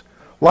papers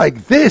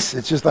like this.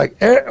 It's just like,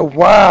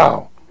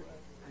 wow.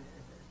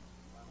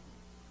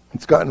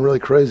 It's gotten really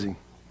crazy.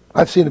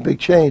 I've seen a big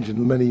change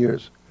in many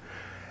years.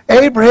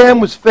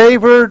 Abraham was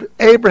favored.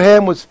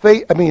 Noah was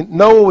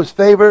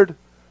favored.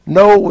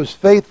 Noah was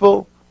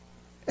faithful.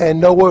 And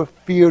Noah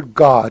feared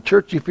God.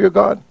 Church, you fear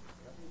God?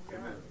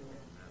 Amen.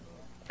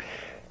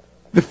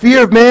 The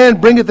fear of man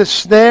bringeth a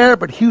snare,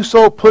 but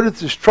whoso putteth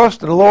his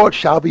trust in the Lord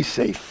shall be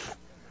safe.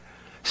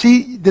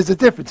 See, there's a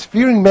difference.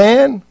 Fearing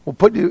man will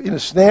put you in a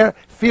snare.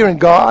 Fearing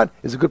God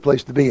is a good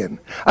place to be in.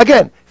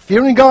 Again,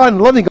 fearing God and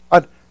loving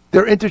God,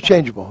 they're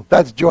interchangeable.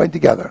 That's joined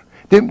together.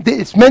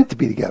 It's meant to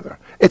be together.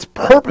 It's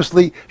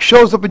purposely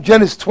shows up in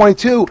Genesis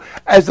 22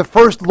 as the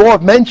first law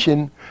of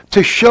mention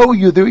to show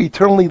you they're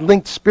eternally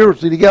linked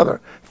spiritually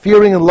together.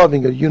 Fearing and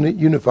loving are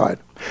unified.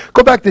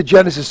 Go back to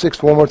Genesis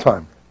 6 one more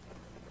time.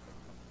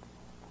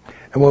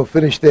 And we'll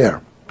finish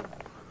there.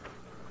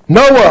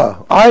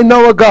 Noah, I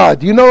know a God.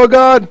 Do you know a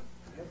God?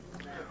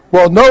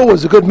 Well, Noah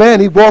was a good man.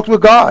 He walked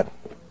with God.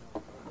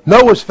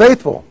 Noah was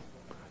faithful.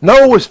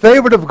 Noah was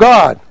favored of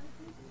God.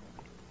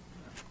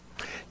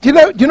 Do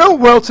you know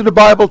what else in the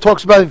Bible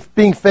talks about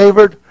being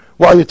favored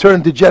while you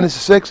turn to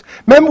Genesis 6?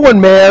 Remember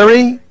when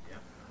Mary,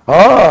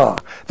 thou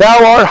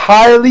art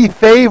highly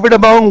favored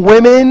among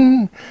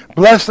women,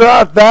 blessed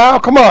art thou.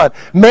 Come on.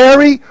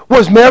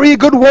 Was Mary a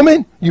good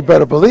woman? You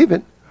better believe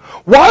it.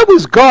 Why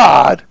was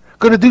God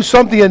going to do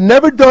something he had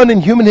never done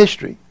in human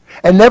history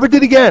and never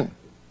did again?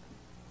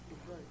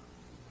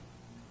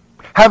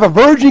 Have a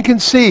virgin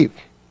conceive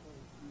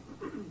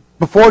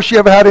before she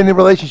ever had any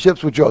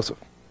relationships with Joseph.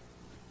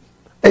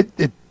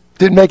 It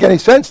didn't make any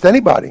sense to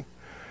anybody.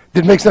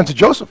 Didn't make sense to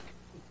Joseph.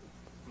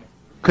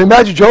 Can you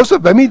imagine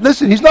Joseph? I mean,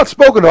 listen, he's not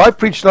spoken to. I've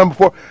preached to him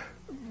before.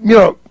 You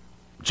know,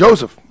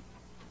 Joseph,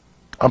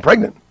 I'm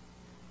pregnant.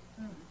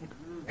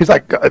 He's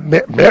like,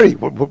 Mary,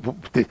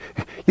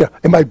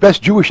 in my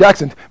best Jewish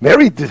accent,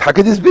 Mary, how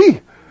could this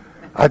be?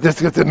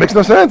 It makes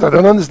no sense. I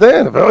don't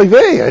understand.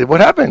 What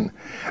happened?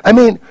 I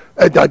mean,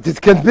 this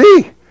can't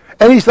be.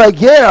 And he's like,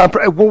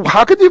 well,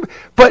 how could you?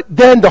 But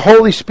then the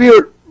Holy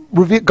Spirit,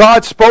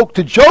 God spoke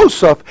to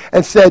Joseph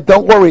and said,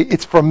 don't worry,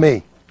 it's from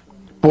me.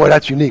 Boy,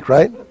 that's unique,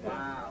 right?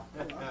 Wow.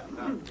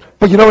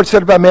 But you know what it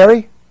said about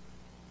Mary?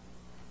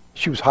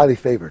 She was highly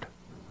favored.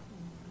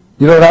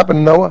 You know what happened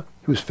to Noah?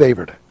 He was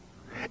favored.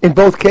 In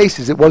both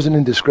cases, it wasn't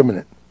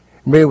indiscriminate.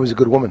 Mary was a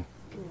good woman.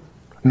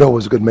 Noah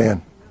was a good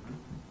man.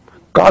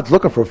 God's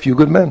looking for a few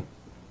good men.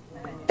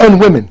 And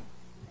women.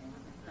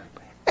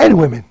 And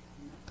women.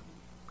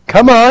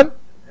 Come on.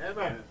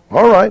 Amen.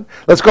 All right.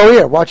 Let's go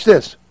here. Watch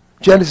this.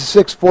 Genesis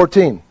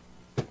 6:14.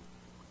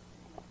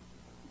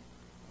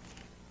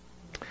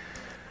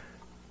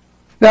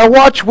 Now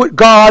watch what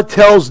God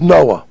tells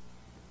Noah.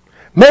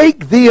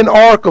 Make thee an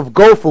ark of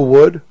gopher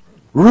wood.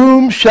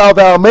 Rooms shalt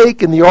thou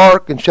make in the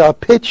ark, and shall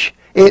pitch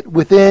it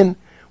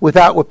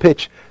without with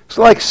pitch.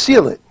 So like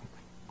seal it.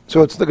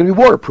 So it's going to be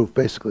waterproof,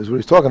 basically, is what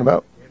he's talking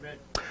about. Amen.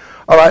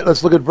 All right,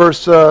 let's look at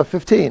verse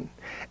 15.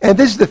 And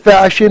this is the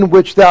fashion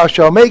which thou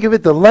shalt make of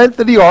it, the length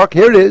of the ark.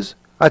 Here it is.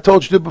 I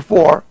told you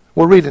before.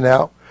 We'll read it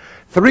now.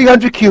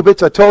 300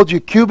 cubits. I told you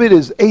cubit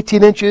is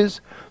 18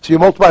 inches. So you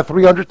multiply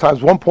 300 times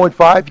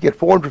 1.5. You get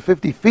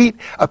 450 feet,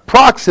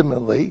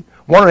 approximately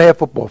 1.5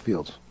 football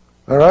fields.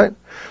 All right?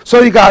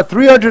 So you got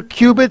 300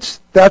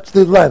 cubits. That's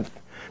the length.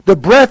 The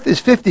breadth is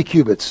 50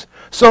 cubits.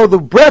 So the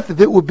breadth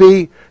of it would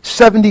be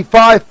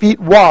 75 feet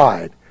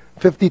wide.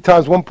 50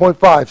 times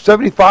 1.5,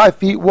 75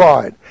 feet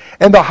wide.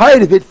 And the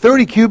height of it,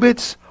 30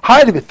 cubits.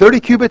 Height of it,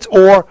 30 cubits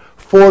or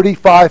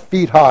 45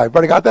 feet high.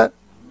 Everybody got that?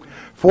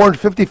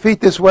 450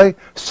 feet this way,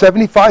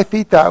 75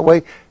 feet that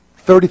way,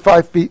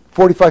 35 feet,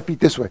 45 feet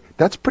this way.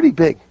 That's pretty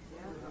big.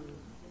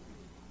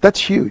 That's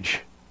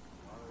huge.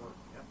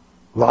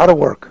 A lot of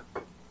work.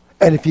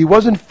 And if he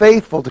wasn't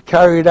faithful to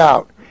carry it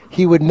out,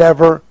 he would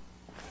never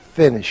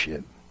finish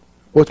it.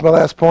 What's my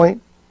last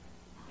point?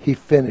 He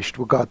finished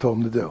what God told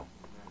him to do.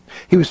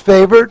 He was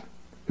favored.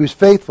 He was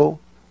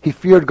faithful. He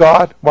feared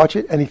God. Watch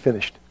it. And he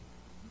finished.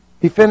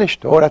 He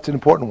finished. Oh, that's an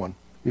important one.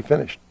 He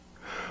finished.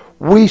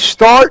 We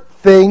start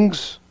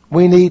things,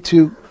 we need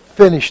to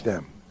finish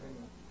them.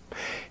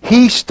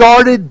 He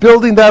started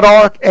building that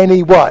ark, and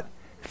he what?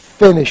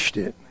 Finished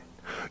it.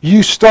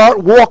 You start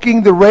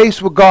walking the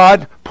race with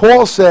God.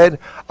 Paul said,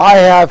 I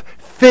have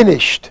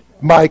finished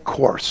my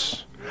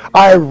course.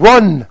 I have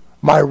run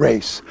my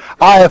race.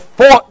 I have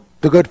fought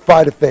the good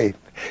fight of faith.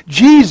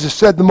 Jesus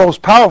said the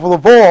most powerful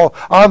of all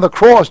on the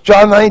cross,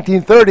 John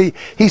 19:30,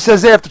 he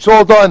says after it's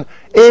all done,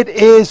 it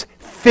is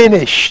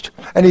finished.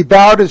 And he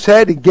bowed his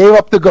head and gave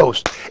up the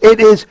ghost. It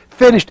is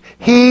finished.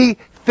 He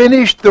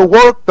finished the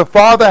work the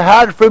Father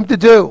had for him to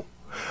do.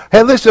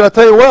 Hey, listen, I'll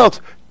tell you what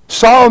else.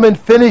 Solomon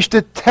finished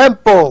the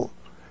temple.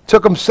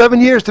 Took him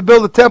 7 years to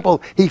build the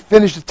temple. He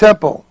finished the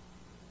temple.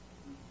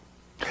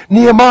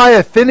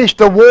 Nehemiah finished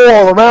the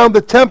wall around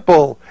the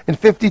temple in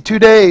 52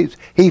 days.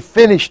 He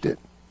finished it.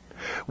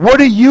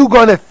 What are you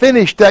going to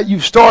finish that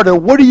you've started?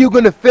 What are you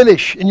going to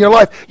finish in your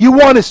life? You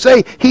want to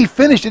say, he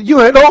finished it.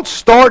 You don't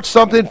start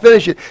something,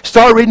 finish it.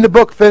 Start reading the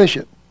book, finish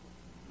it.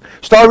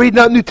 Start reading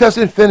out New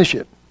Testament, finish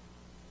it.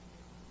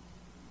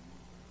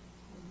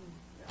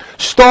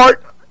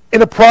 Start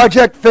in a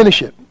project,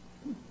 finish it.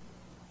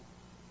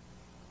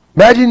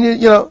 Imagine,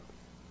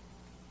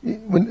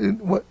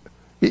 when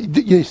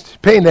you're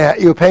paying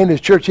the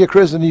church here,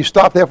 Chris, and you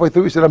stopped halfway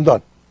through, you said, I'm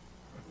done.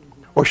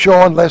 Or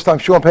Sean, last time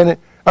Sean painted,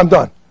 I'm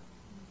done.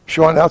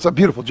 Sean, that's a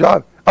beautiful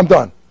job. I'm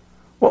done.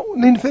 Well,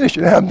 we need to finish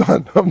it. I'm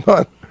done. I'm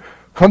done.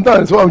 I'm done.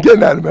 That's what I'm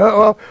getting at, man.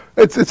 Well,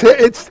 it's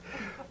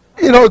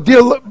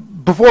dear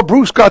before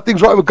Bruce got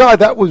things right with God,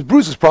 that was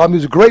Bruce's problem. He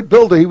was a great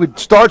builder. He would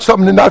start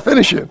something and not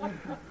finish it.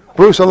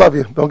 Bruce, I love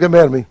you. Don't get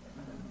mad at me.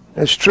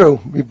 It's true.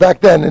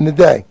 Back then in the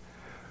day.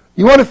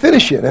 You want to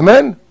finish it.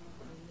 Amen?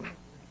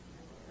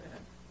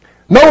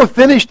 Noah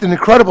finished an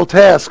incredible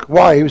task.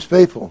 Why? He was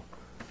faithful.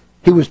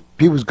 He was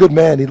a good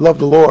man. He loved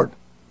the Lord.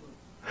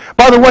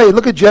 By the way,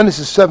 look at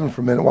Genesis 7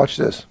 for a minute. Watch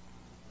this.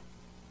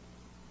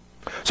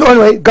 So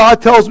anyway,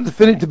 God tells him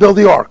to build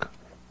the ark.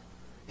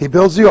 He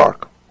builds the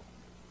ark.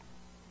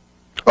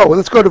 Oh, well,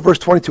 let's go to verse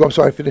 22. I'm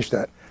sorry, I finished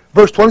that.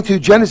 Verse 22,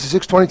 Genesis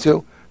 6:22.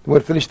 I'm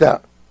going to finish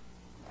that.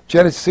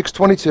 Genesis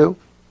 6:22.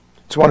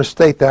 Just want to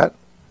state that.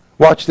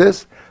 Watch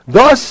this.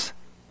 Thus,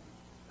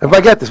 if I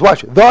get this,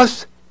 watch it.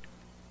 Thus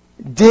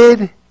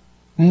did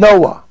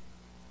Noah.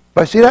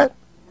 Do I see that?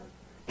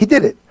 He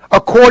did it.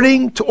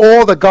 According to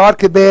all that God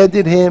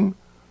commanded him,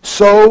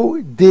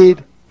 so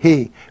did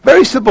he.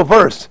 Very simple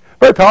verse.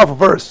 Very powerful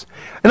verse.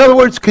 In other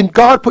words, can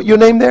God put your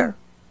name there?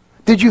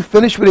 Did you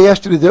finish what he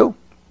asked you to do?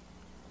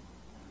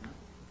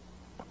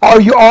 Are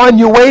you on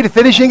your way to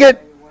finishing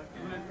it?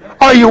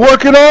 Are you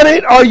working on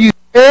it? Are you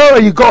there?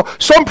 Are you go?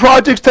 Some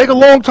projects take a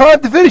long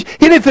time to finish.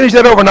 He didn't finish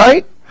that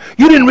overnight.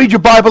 You didn't read your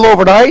Bible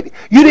overnight.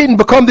 You didn't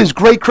become this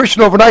great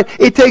Christian overnight.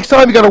 It takes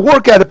time. You got to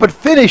work at it, but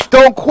finish.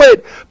 Don't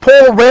quit.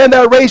 Paul ran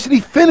that race and he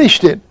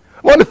finished it.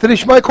 I want to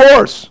finish my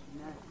course.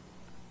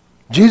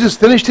 Jesus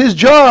finished his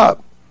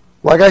job.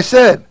 Like I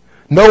said,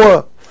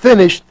 Noah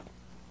finished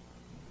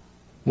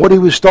what he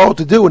was told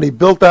to do when he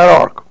built that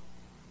ark.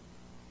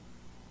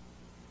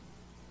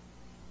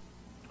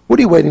 What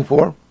are you waiting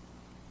for?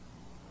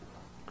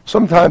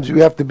 Sometimes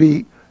you have to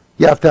be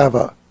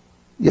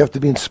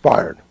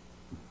inspired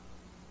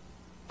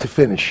to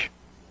finish.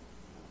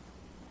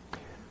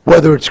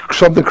 Whether it's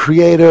something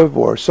creative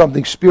or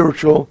something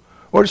spiritual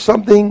or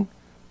something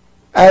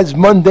as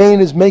mundane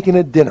as making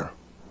a dinner.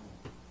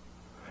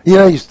 You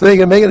know, you're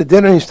thinking of making a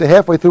dinner and you stay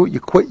halfway through it, you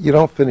quit, you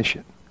don't finish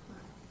it.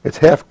 It's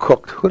half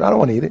cooked. I don't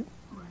want to eat it.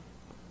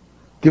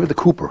 Give it to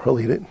Cooper, he'll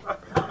eat it.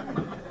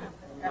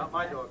 Not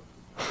my dog.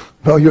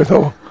 No, you're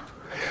no.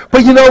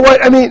 But you know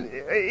what? I mean,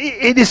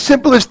 it is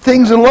simple as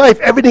things in life.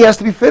 Everything has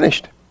to be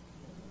finished.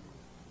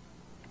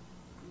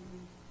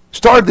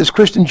 Started this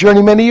Christian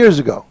journey many years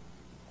ago.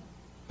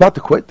 Not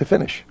to quit, to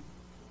finish.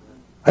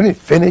 I didn't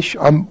finish.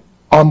 I'm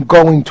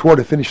going toward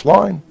a finish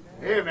line.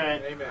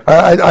 Amen.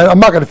 I'm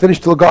not going to finish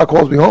till God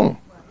calls me home,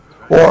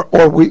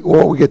 or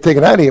we get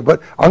taken out of here.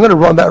 But I'm going to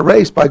run that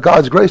race by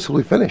God's grace till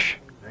we finish.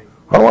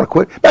 I don't want to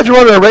quit. Imagine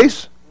running a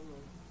race,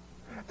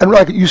 and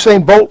like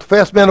Usain Bolt,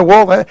 fast man in the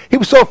world. He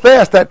was so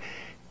fast that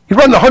he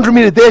ran the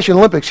 100-meter dash in the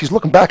Olympics. He's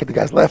looking back at the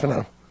guys, laughing at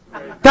him.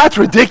 That's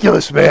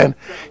ridiculous, man.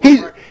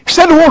 He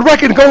set a world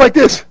record and go like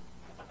this,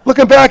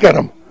 looking back at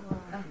him.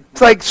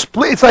 It's like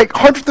split. It's like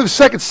hundredth of a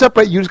second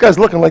separate you. This guy's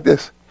looking like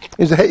this.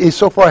 He's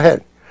so far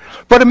ahead.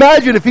 But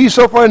imagine if he's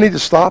so far and he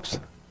just stops,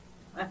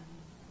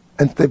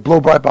 and they blow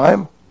right by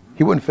him,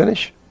 he wouldn't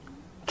finish.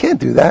 Can't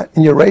do that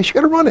in your race. You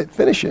got to run it.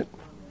 Finish it.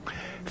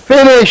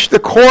 Finish the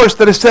course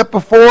that is set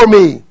before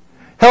me.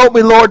 Help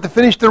me, Lord, to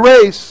finish the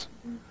race.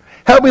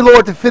 Help me,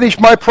 Lord, to finish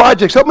my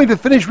projects. Help me to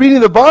finish reading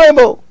the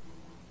Bible,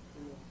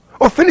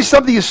 or finish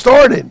something you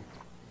started.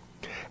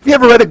 Have you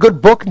ever read a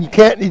good book and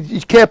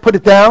you can't put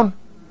it down?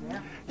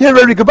 You ever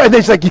read a good book and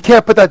it's like you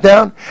can't put that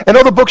down? And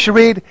all the books you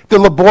read, they're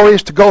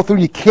laborious to go through.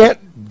 You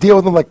can't deal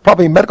with them like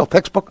probably a medical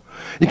textbook.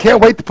 You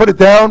can't wait to put it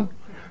down.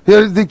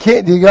 You're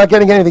not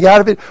getting anything out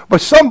of it.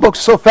 But some books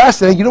are so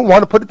fascinating you don't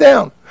want to put it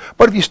down.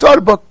 But if you start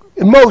a book,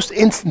 in most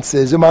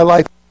instances in my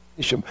life,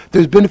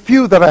 there's been a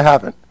few that I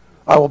haven't.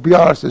 I will be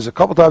honest, there's a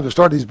couple times I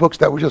started these books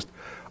that were just,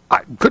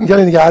 I couldn't get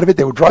anything out of it.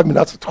 They would drive me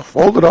nuts.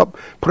 Fold it up,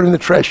 put it in the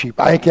trash heap.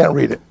 I can't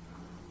read it.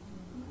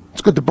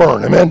 It's good to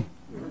burn, amen?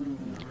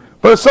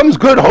 But if something's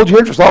good, hold your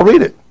interest, I'll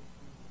read it.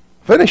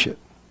 Finish it.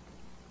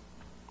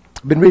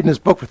 I've been reading this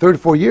book for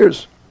 34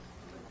 years.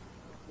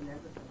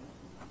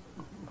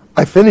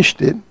 I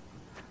finished it.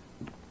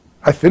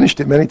 I finished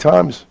it many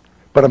times,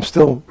 but I'm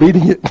still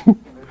reading it.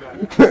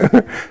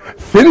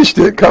 Finished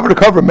it cover to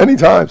cover many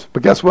times,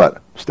 but guess what?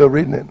 I'm still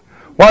reading it.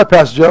 Why,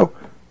 Pastor Joe?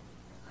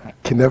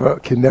 Can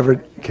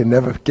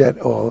never get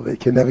all of it.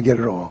 Can never get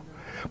it all.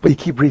 But you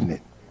keep reading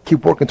it.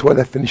 Keep working toward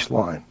that finish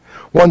line.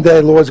 One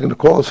day, the Lord's going to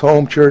call us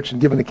home, church, and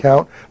give an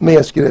account. Let me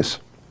ask you this.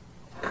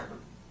 I'm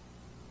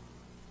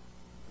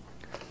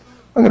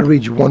going to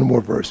read you one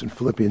more verse in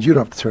Philippians. You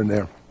don't have to turn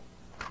there.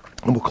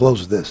 And we'll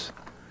close with this.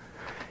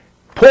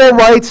 Paul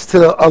writes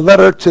a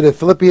letter to the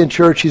Philippian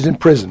church. He's in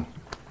prison.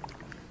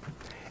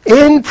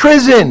 In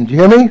prison. Do you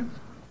hear me?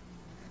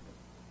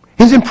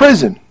 He's in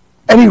prison.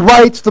 And he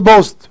writes the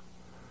most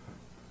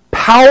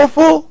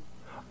powerful,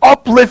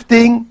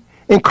 uplifting,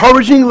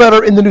 encouraging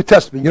letter in the New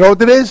Testament. You know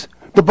what it is?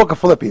 The book of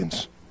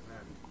Philippians.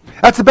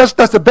 That's the best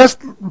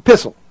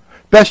epistle.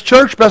 Best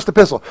church, best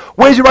epistle.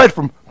 Where does he write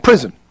from?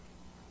 Prison.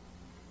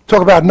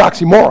 Talk about an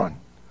oxymoron.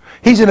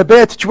 He's in a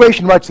bad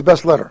situation, writes the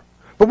best letter.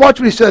 But watch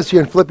what he says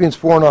here in Philippians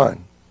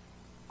 4:9.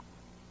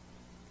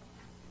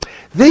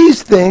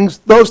 These things,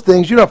 those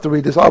things, you don't have to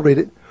read this, I'll read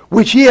it,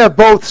 which ye have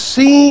both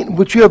seen,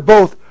 which you have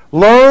both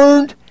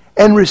learned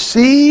and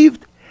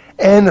received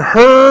and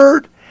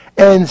heard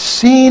and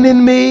seen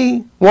in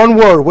me, one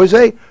word, what does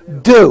it say?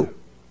 Do.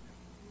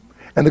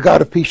 And the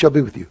God of peace shall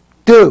be with you.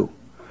 Do.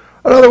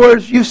 In other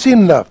words, you've seen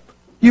enough.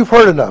 You've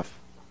heard enough.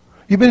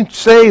 You've been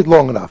saved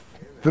long enough,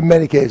 in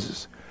many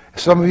cases.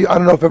 Some of you, I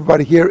don't know if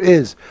everybody here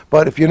is,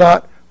 but if you're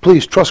not,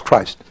 please trust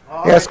Christ.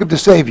 Ask him to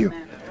save you.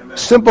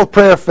 Simple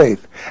prayer of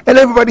faith. And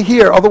everybody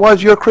here,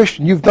 otherwise you're a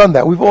Christian. You've done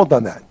that. We've all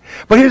done that.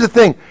 But here's the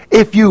thing.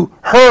 If you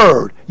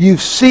heard,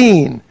 you've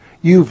seen,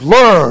 you've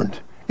learned,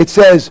 it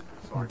says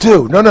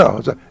do. No.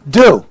 It's a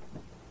do.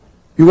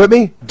 You with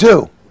me?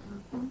 Do.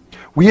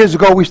 Years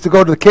ago, we used to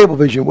go to the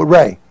Cablevision with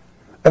Ray.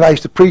 And I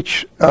used to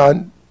preach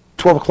 12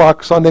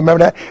 o'clock Sunday,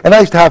 remember that? And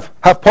I used to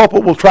have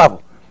pulpit will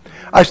travel.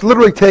 I used to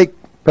literally take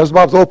Pastor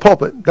Bob's old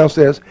pulpit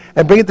downstairs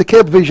and bring it to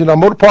Cablevision on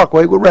Motor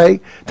Parkway with Ray,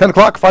 10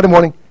 o'clock Friday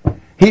morning.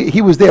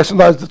 He was there.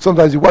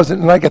 Sometimes he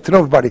wasn't, and I get to know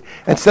everybody.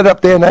 And set it up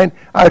there, and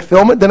I'd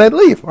film it, then I'd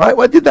leave. All right?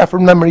 Well, I did that for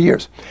a number of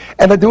years.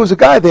 And there was a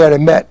guy there that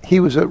I met.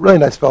 He was a really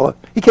nice fellow.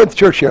 He came to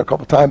church here a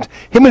couple of times.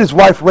 Him and his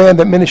wife ran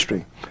the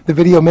ministry, the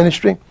video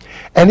ministry.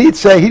 And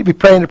he'd be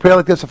praying a prayer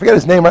like this. I forget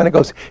his name right.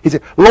 And he'd say,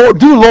 Lord,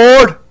 do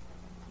Lord.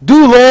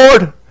 Do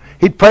Lord.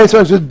 He'd pray so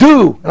he said,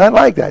 do. And I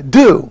like that.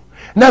 Do.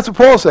 And that's what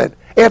Paul said.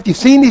 After you've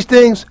seen these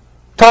things,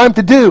 time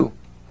to do.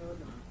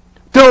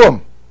 Do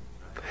them.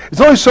 There's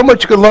only so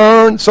much you could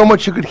learn, so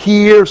much you could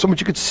hear, so much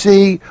you could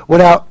see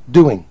without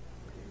doing.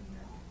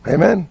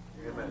 Amen?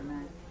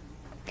 Amen.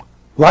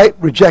 Light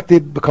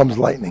rejected becomes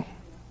lightning.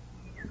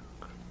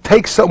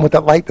 Take something with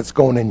that light that's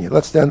going in you.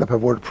 Let's stand up and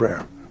have a word of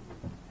prayer.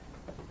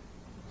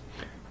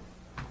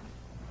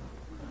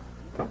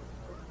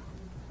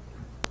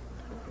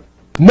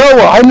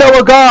 Noah, I know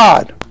a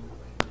God.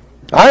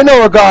 I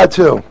know a God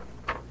too.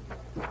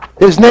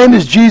 His name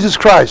is Jesus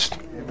Christ.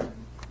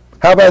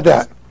 How about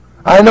that?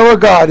 I know a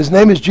God. His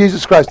name is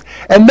Jesus Christ.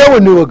 And Noah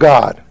knew a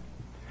God.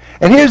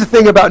 And here's the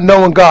thing about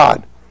knowing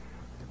God.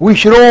 We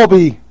should all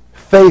be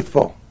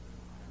faithful.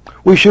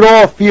 We should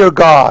all fear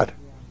God.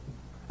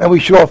 And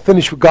we should all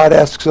finish what God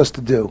asks us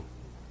to do.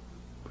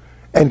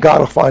 And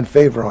God will find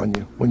favor on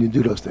you when you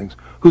do those things.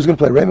 Who's going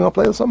to play? Raymond, want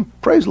to play something?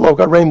 Praise the Lord.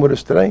 Got Raymond with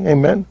us today.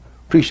 Amen.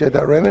 Appreciate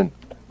that, Raymond.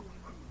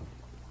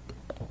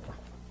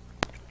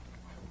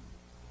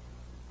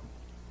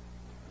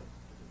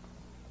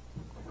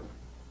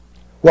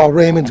 While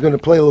Raymond's going to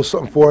play a little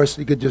something for us,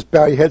 you could just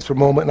bow your heads for a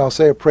moment and I'll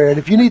say a prayer. And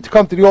if you need to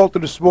come to the altar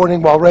this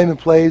morning while Raymond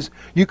plays,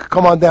 you could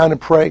come on down and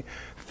pray.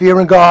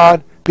 Fearing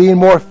God, being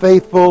more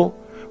faithful,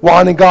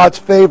 wanting God's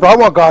favor. I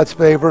want God's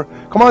favor.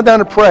 Come on down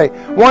and pray.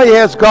 Why don't you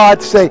ask God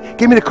to say,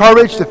 give me the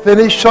courage to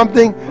finish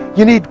something?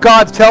 You need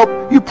God's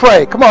help? You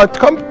pray. Come on,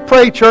 come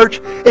pray,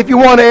 church. If you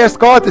want to ask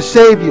God to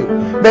save you.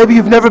 Maybe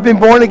you've never been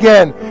born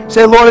again.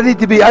 Say, Lord,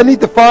 I need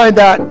to find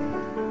that.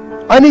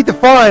 I need to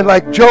find,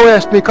 like Joe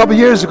asked me a couple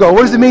years ago,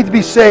 what does it mean to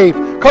be saved?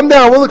 Come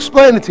down, we'll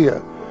explain it to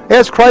you.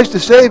 Ask Christ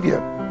to save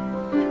you.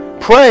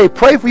 Pray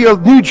for your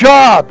new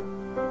job.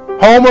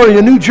 Homer,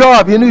 your new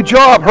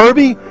job,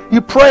 Herbie.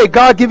 You pray,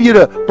 God give you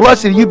the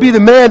blessing. You be the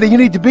man that you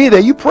need to be there.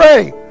 You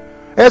pray.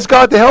 Ask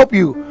God to help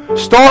you.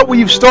 Start where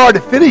you've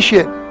started, finish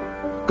it.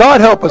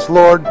 God help us,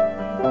 Lord.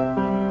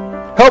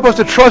 Help us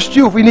to trust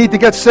you if we need to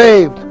get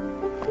saved.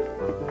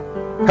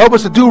 Help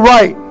us to do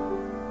right.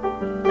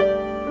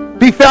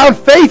 Be found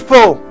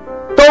faithful.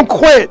 Don't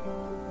quit.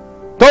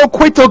 Don't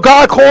quit till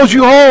God calls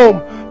you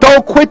home.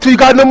 Don't quit till you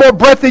got no more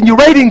breath in you.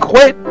 Ray didn't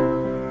quit.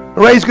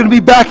 Ray's going to be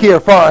back here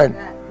fine.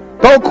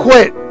 Don't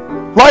quit.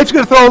 Life's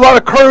going to throw a lot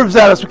of curves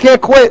at us. We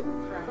can't quit.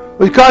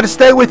 We've got to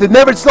stay with it.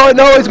 Never start.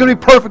 No, it's going to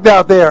be perfect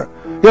out there.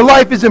 Your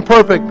life isn't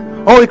perfect.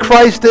 Only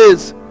Christ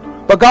is.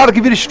 But God will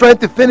give you the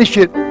strength to finish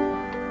it.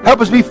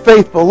 Help us be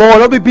faithful. Lord,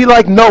 help me be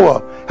like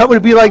Noah. Help me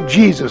to be like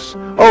Jesus.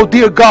 Oh,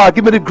 dear God,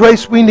 give me the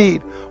grace we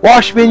need.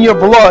 Wash me in your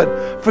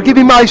blood. Forgive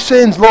me my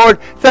sins,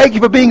 Lord. Thank you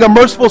for being a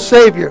merciful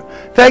Savior.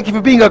 Thank you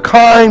for being a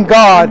kind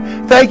God.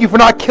 Thank you for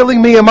not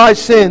killing me in my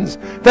sins.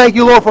 Thank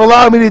you, Lord, for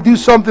allowing me to do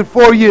something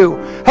for you.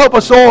 Help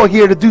us all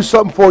here to do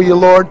something for you,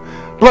 Lord.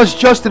 Bless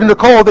Justin and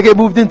Nicole. They get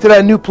moved into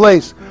that new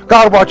place.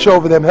 God, watch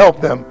over them. Help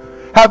them.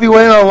 Have your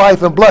way in our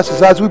life and bless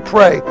us as we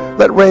pray.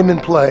 Let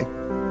Raymond play.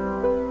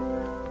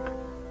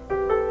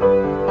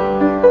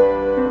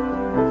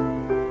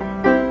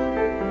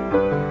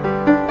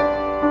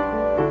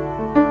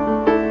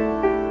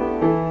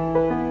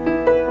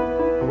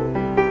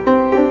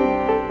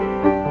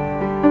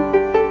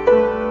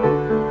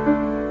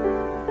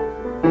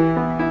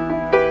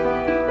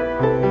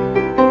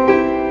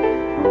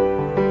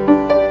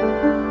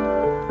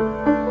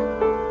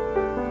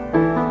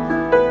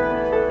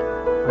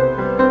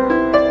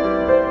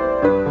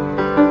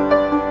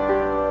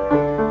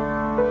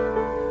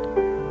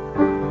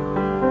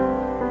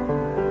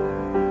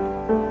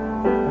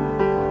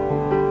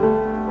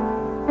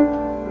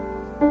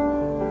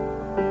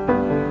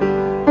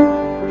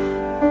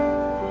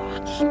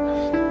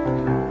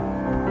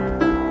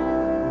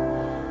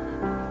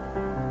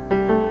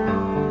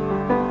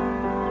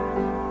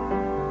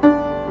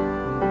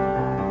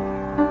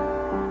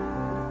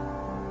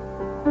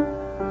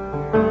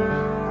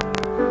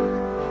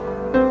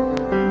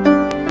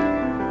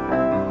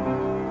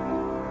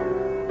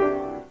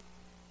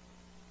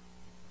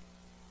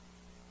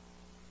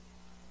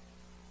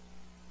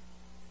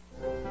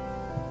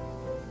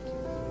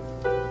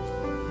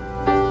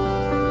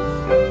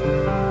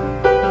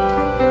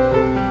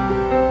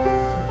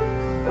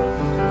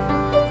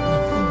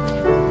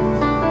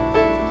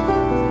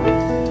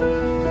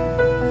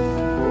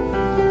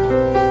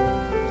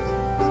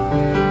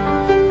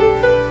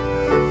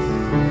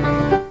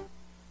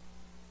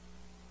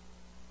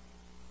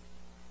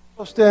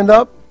 Stand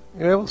up.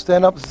 You're able to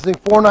stand up and sing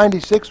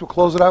 496. We'll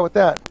close it out with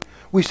that.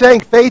 We sang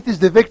faith is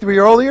the victory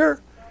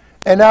earlier,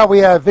 and now we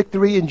have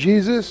victory in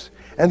Jesus.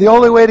 And the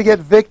only way to get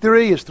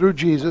victory is through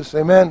Jesus.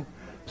 Amen.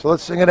 So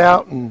let's sing it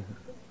out. And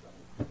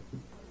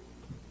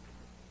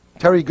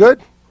Terry,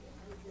 good?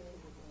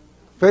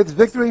 Faith is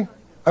victory?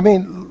 I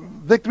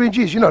mean, victory in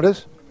Jesus. You know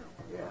this.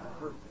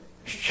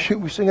 Shoot,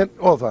 we sing it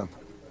all the time.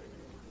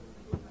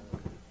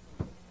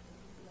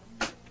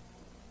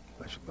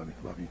 Bless you, buddy.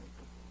 Love you.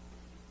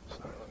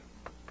 Sorry.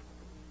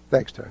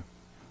 Thanks, Terry.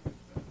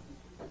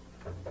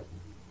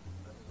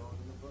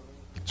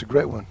 It's a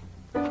great one.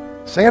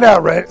 Sing it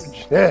out, Ray.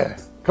 Yeah.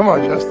 Come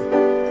on, Justin.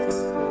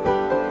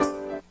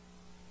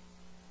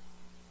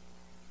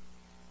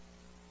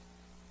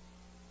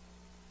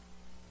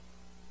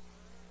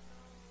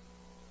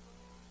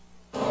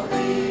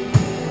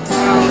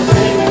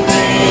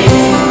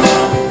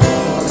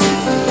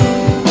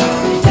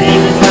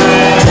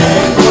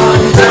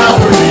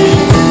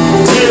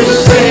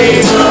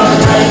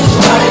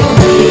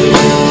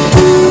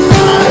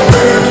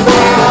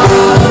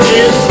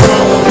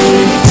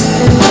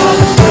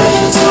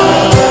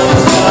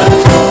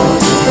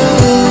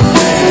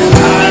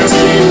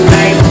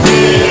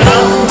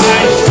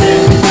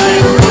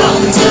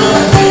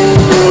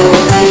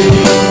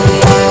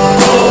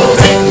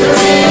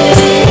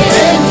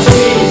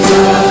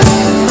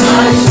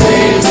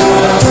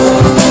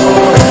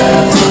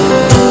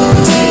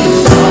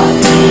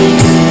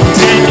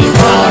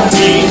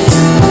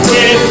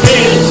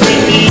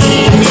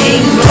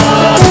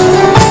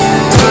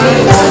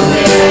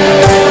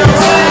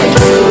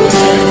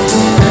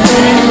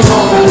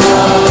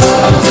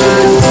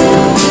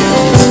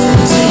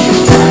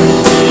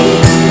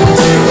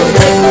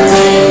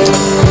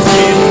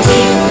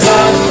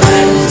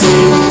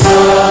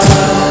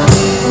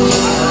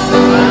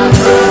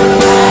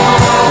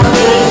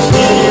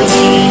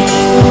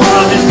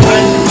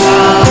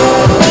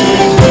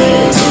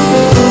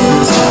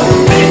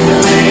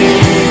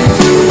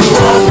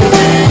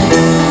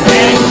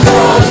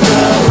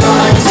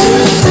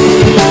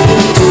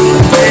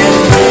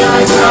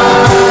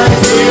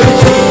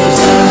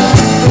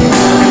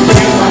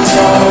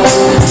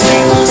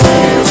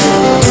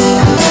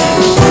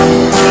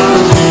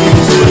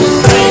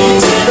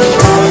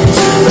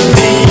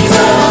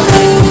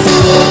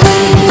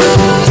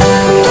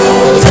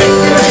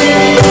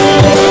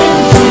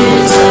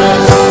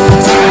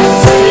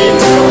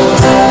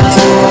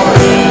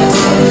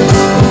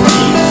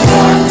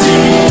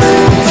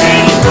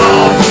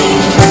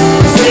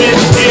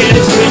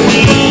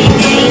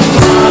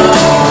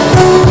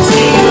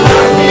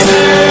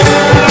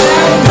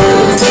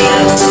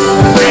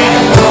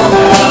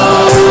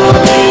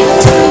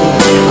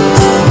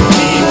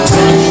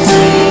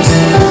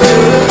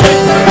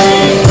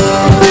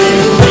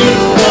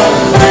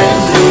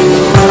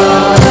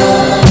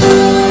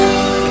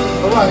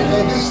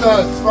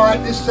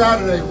 This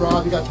Saturday,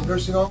 Rob, you got the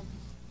nursing home?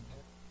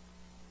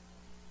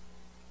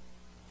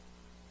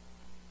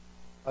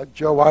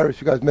 Joe, Iris,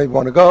 you guys may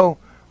want to go.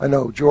 I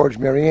know George,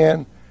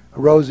 Marianne,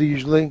 Rosie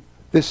usually.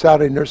 This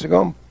Saturday, nursing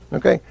home.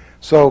 Okay?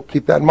 So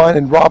keep that in mind.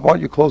 And Rob, why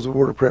don't you close with a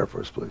word of prayer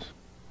for us, please?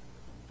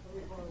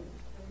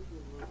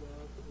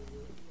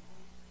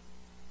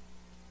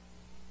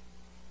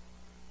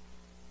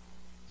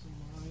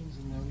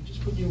 And we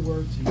just put your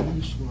word to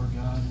use, Lord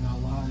God, in our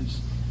lives.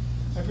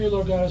 I pray,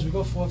 Lord God, as we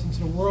go forth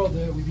into the world,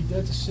 that we be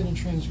dead to sin and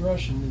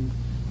transgression and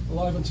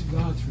alive unto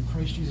God through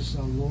Christ Jesus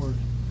our Lord.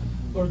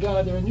 Lord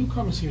God, there are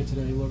newcomers here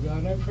today, Lord God,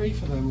 and I pray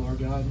for them, Lord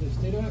God.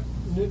 If they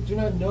do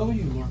not know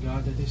you, Lord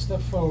God, that they step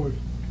forward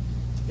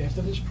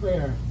after this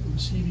prayer and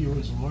receive you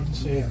as Lord and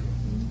Savior.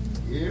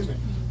 Amen.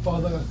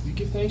 Father, we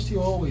give thanks to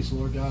you always,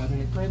 Lord God,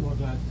 and I pray, Lord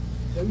God,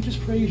 that we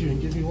just praise you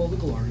and give you all the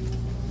glory.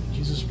 In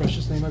Jesus'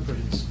 precious name I pray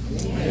this.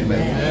 Amen.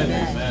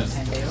 Amen. Amen.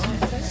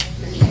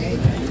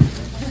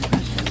 Amen.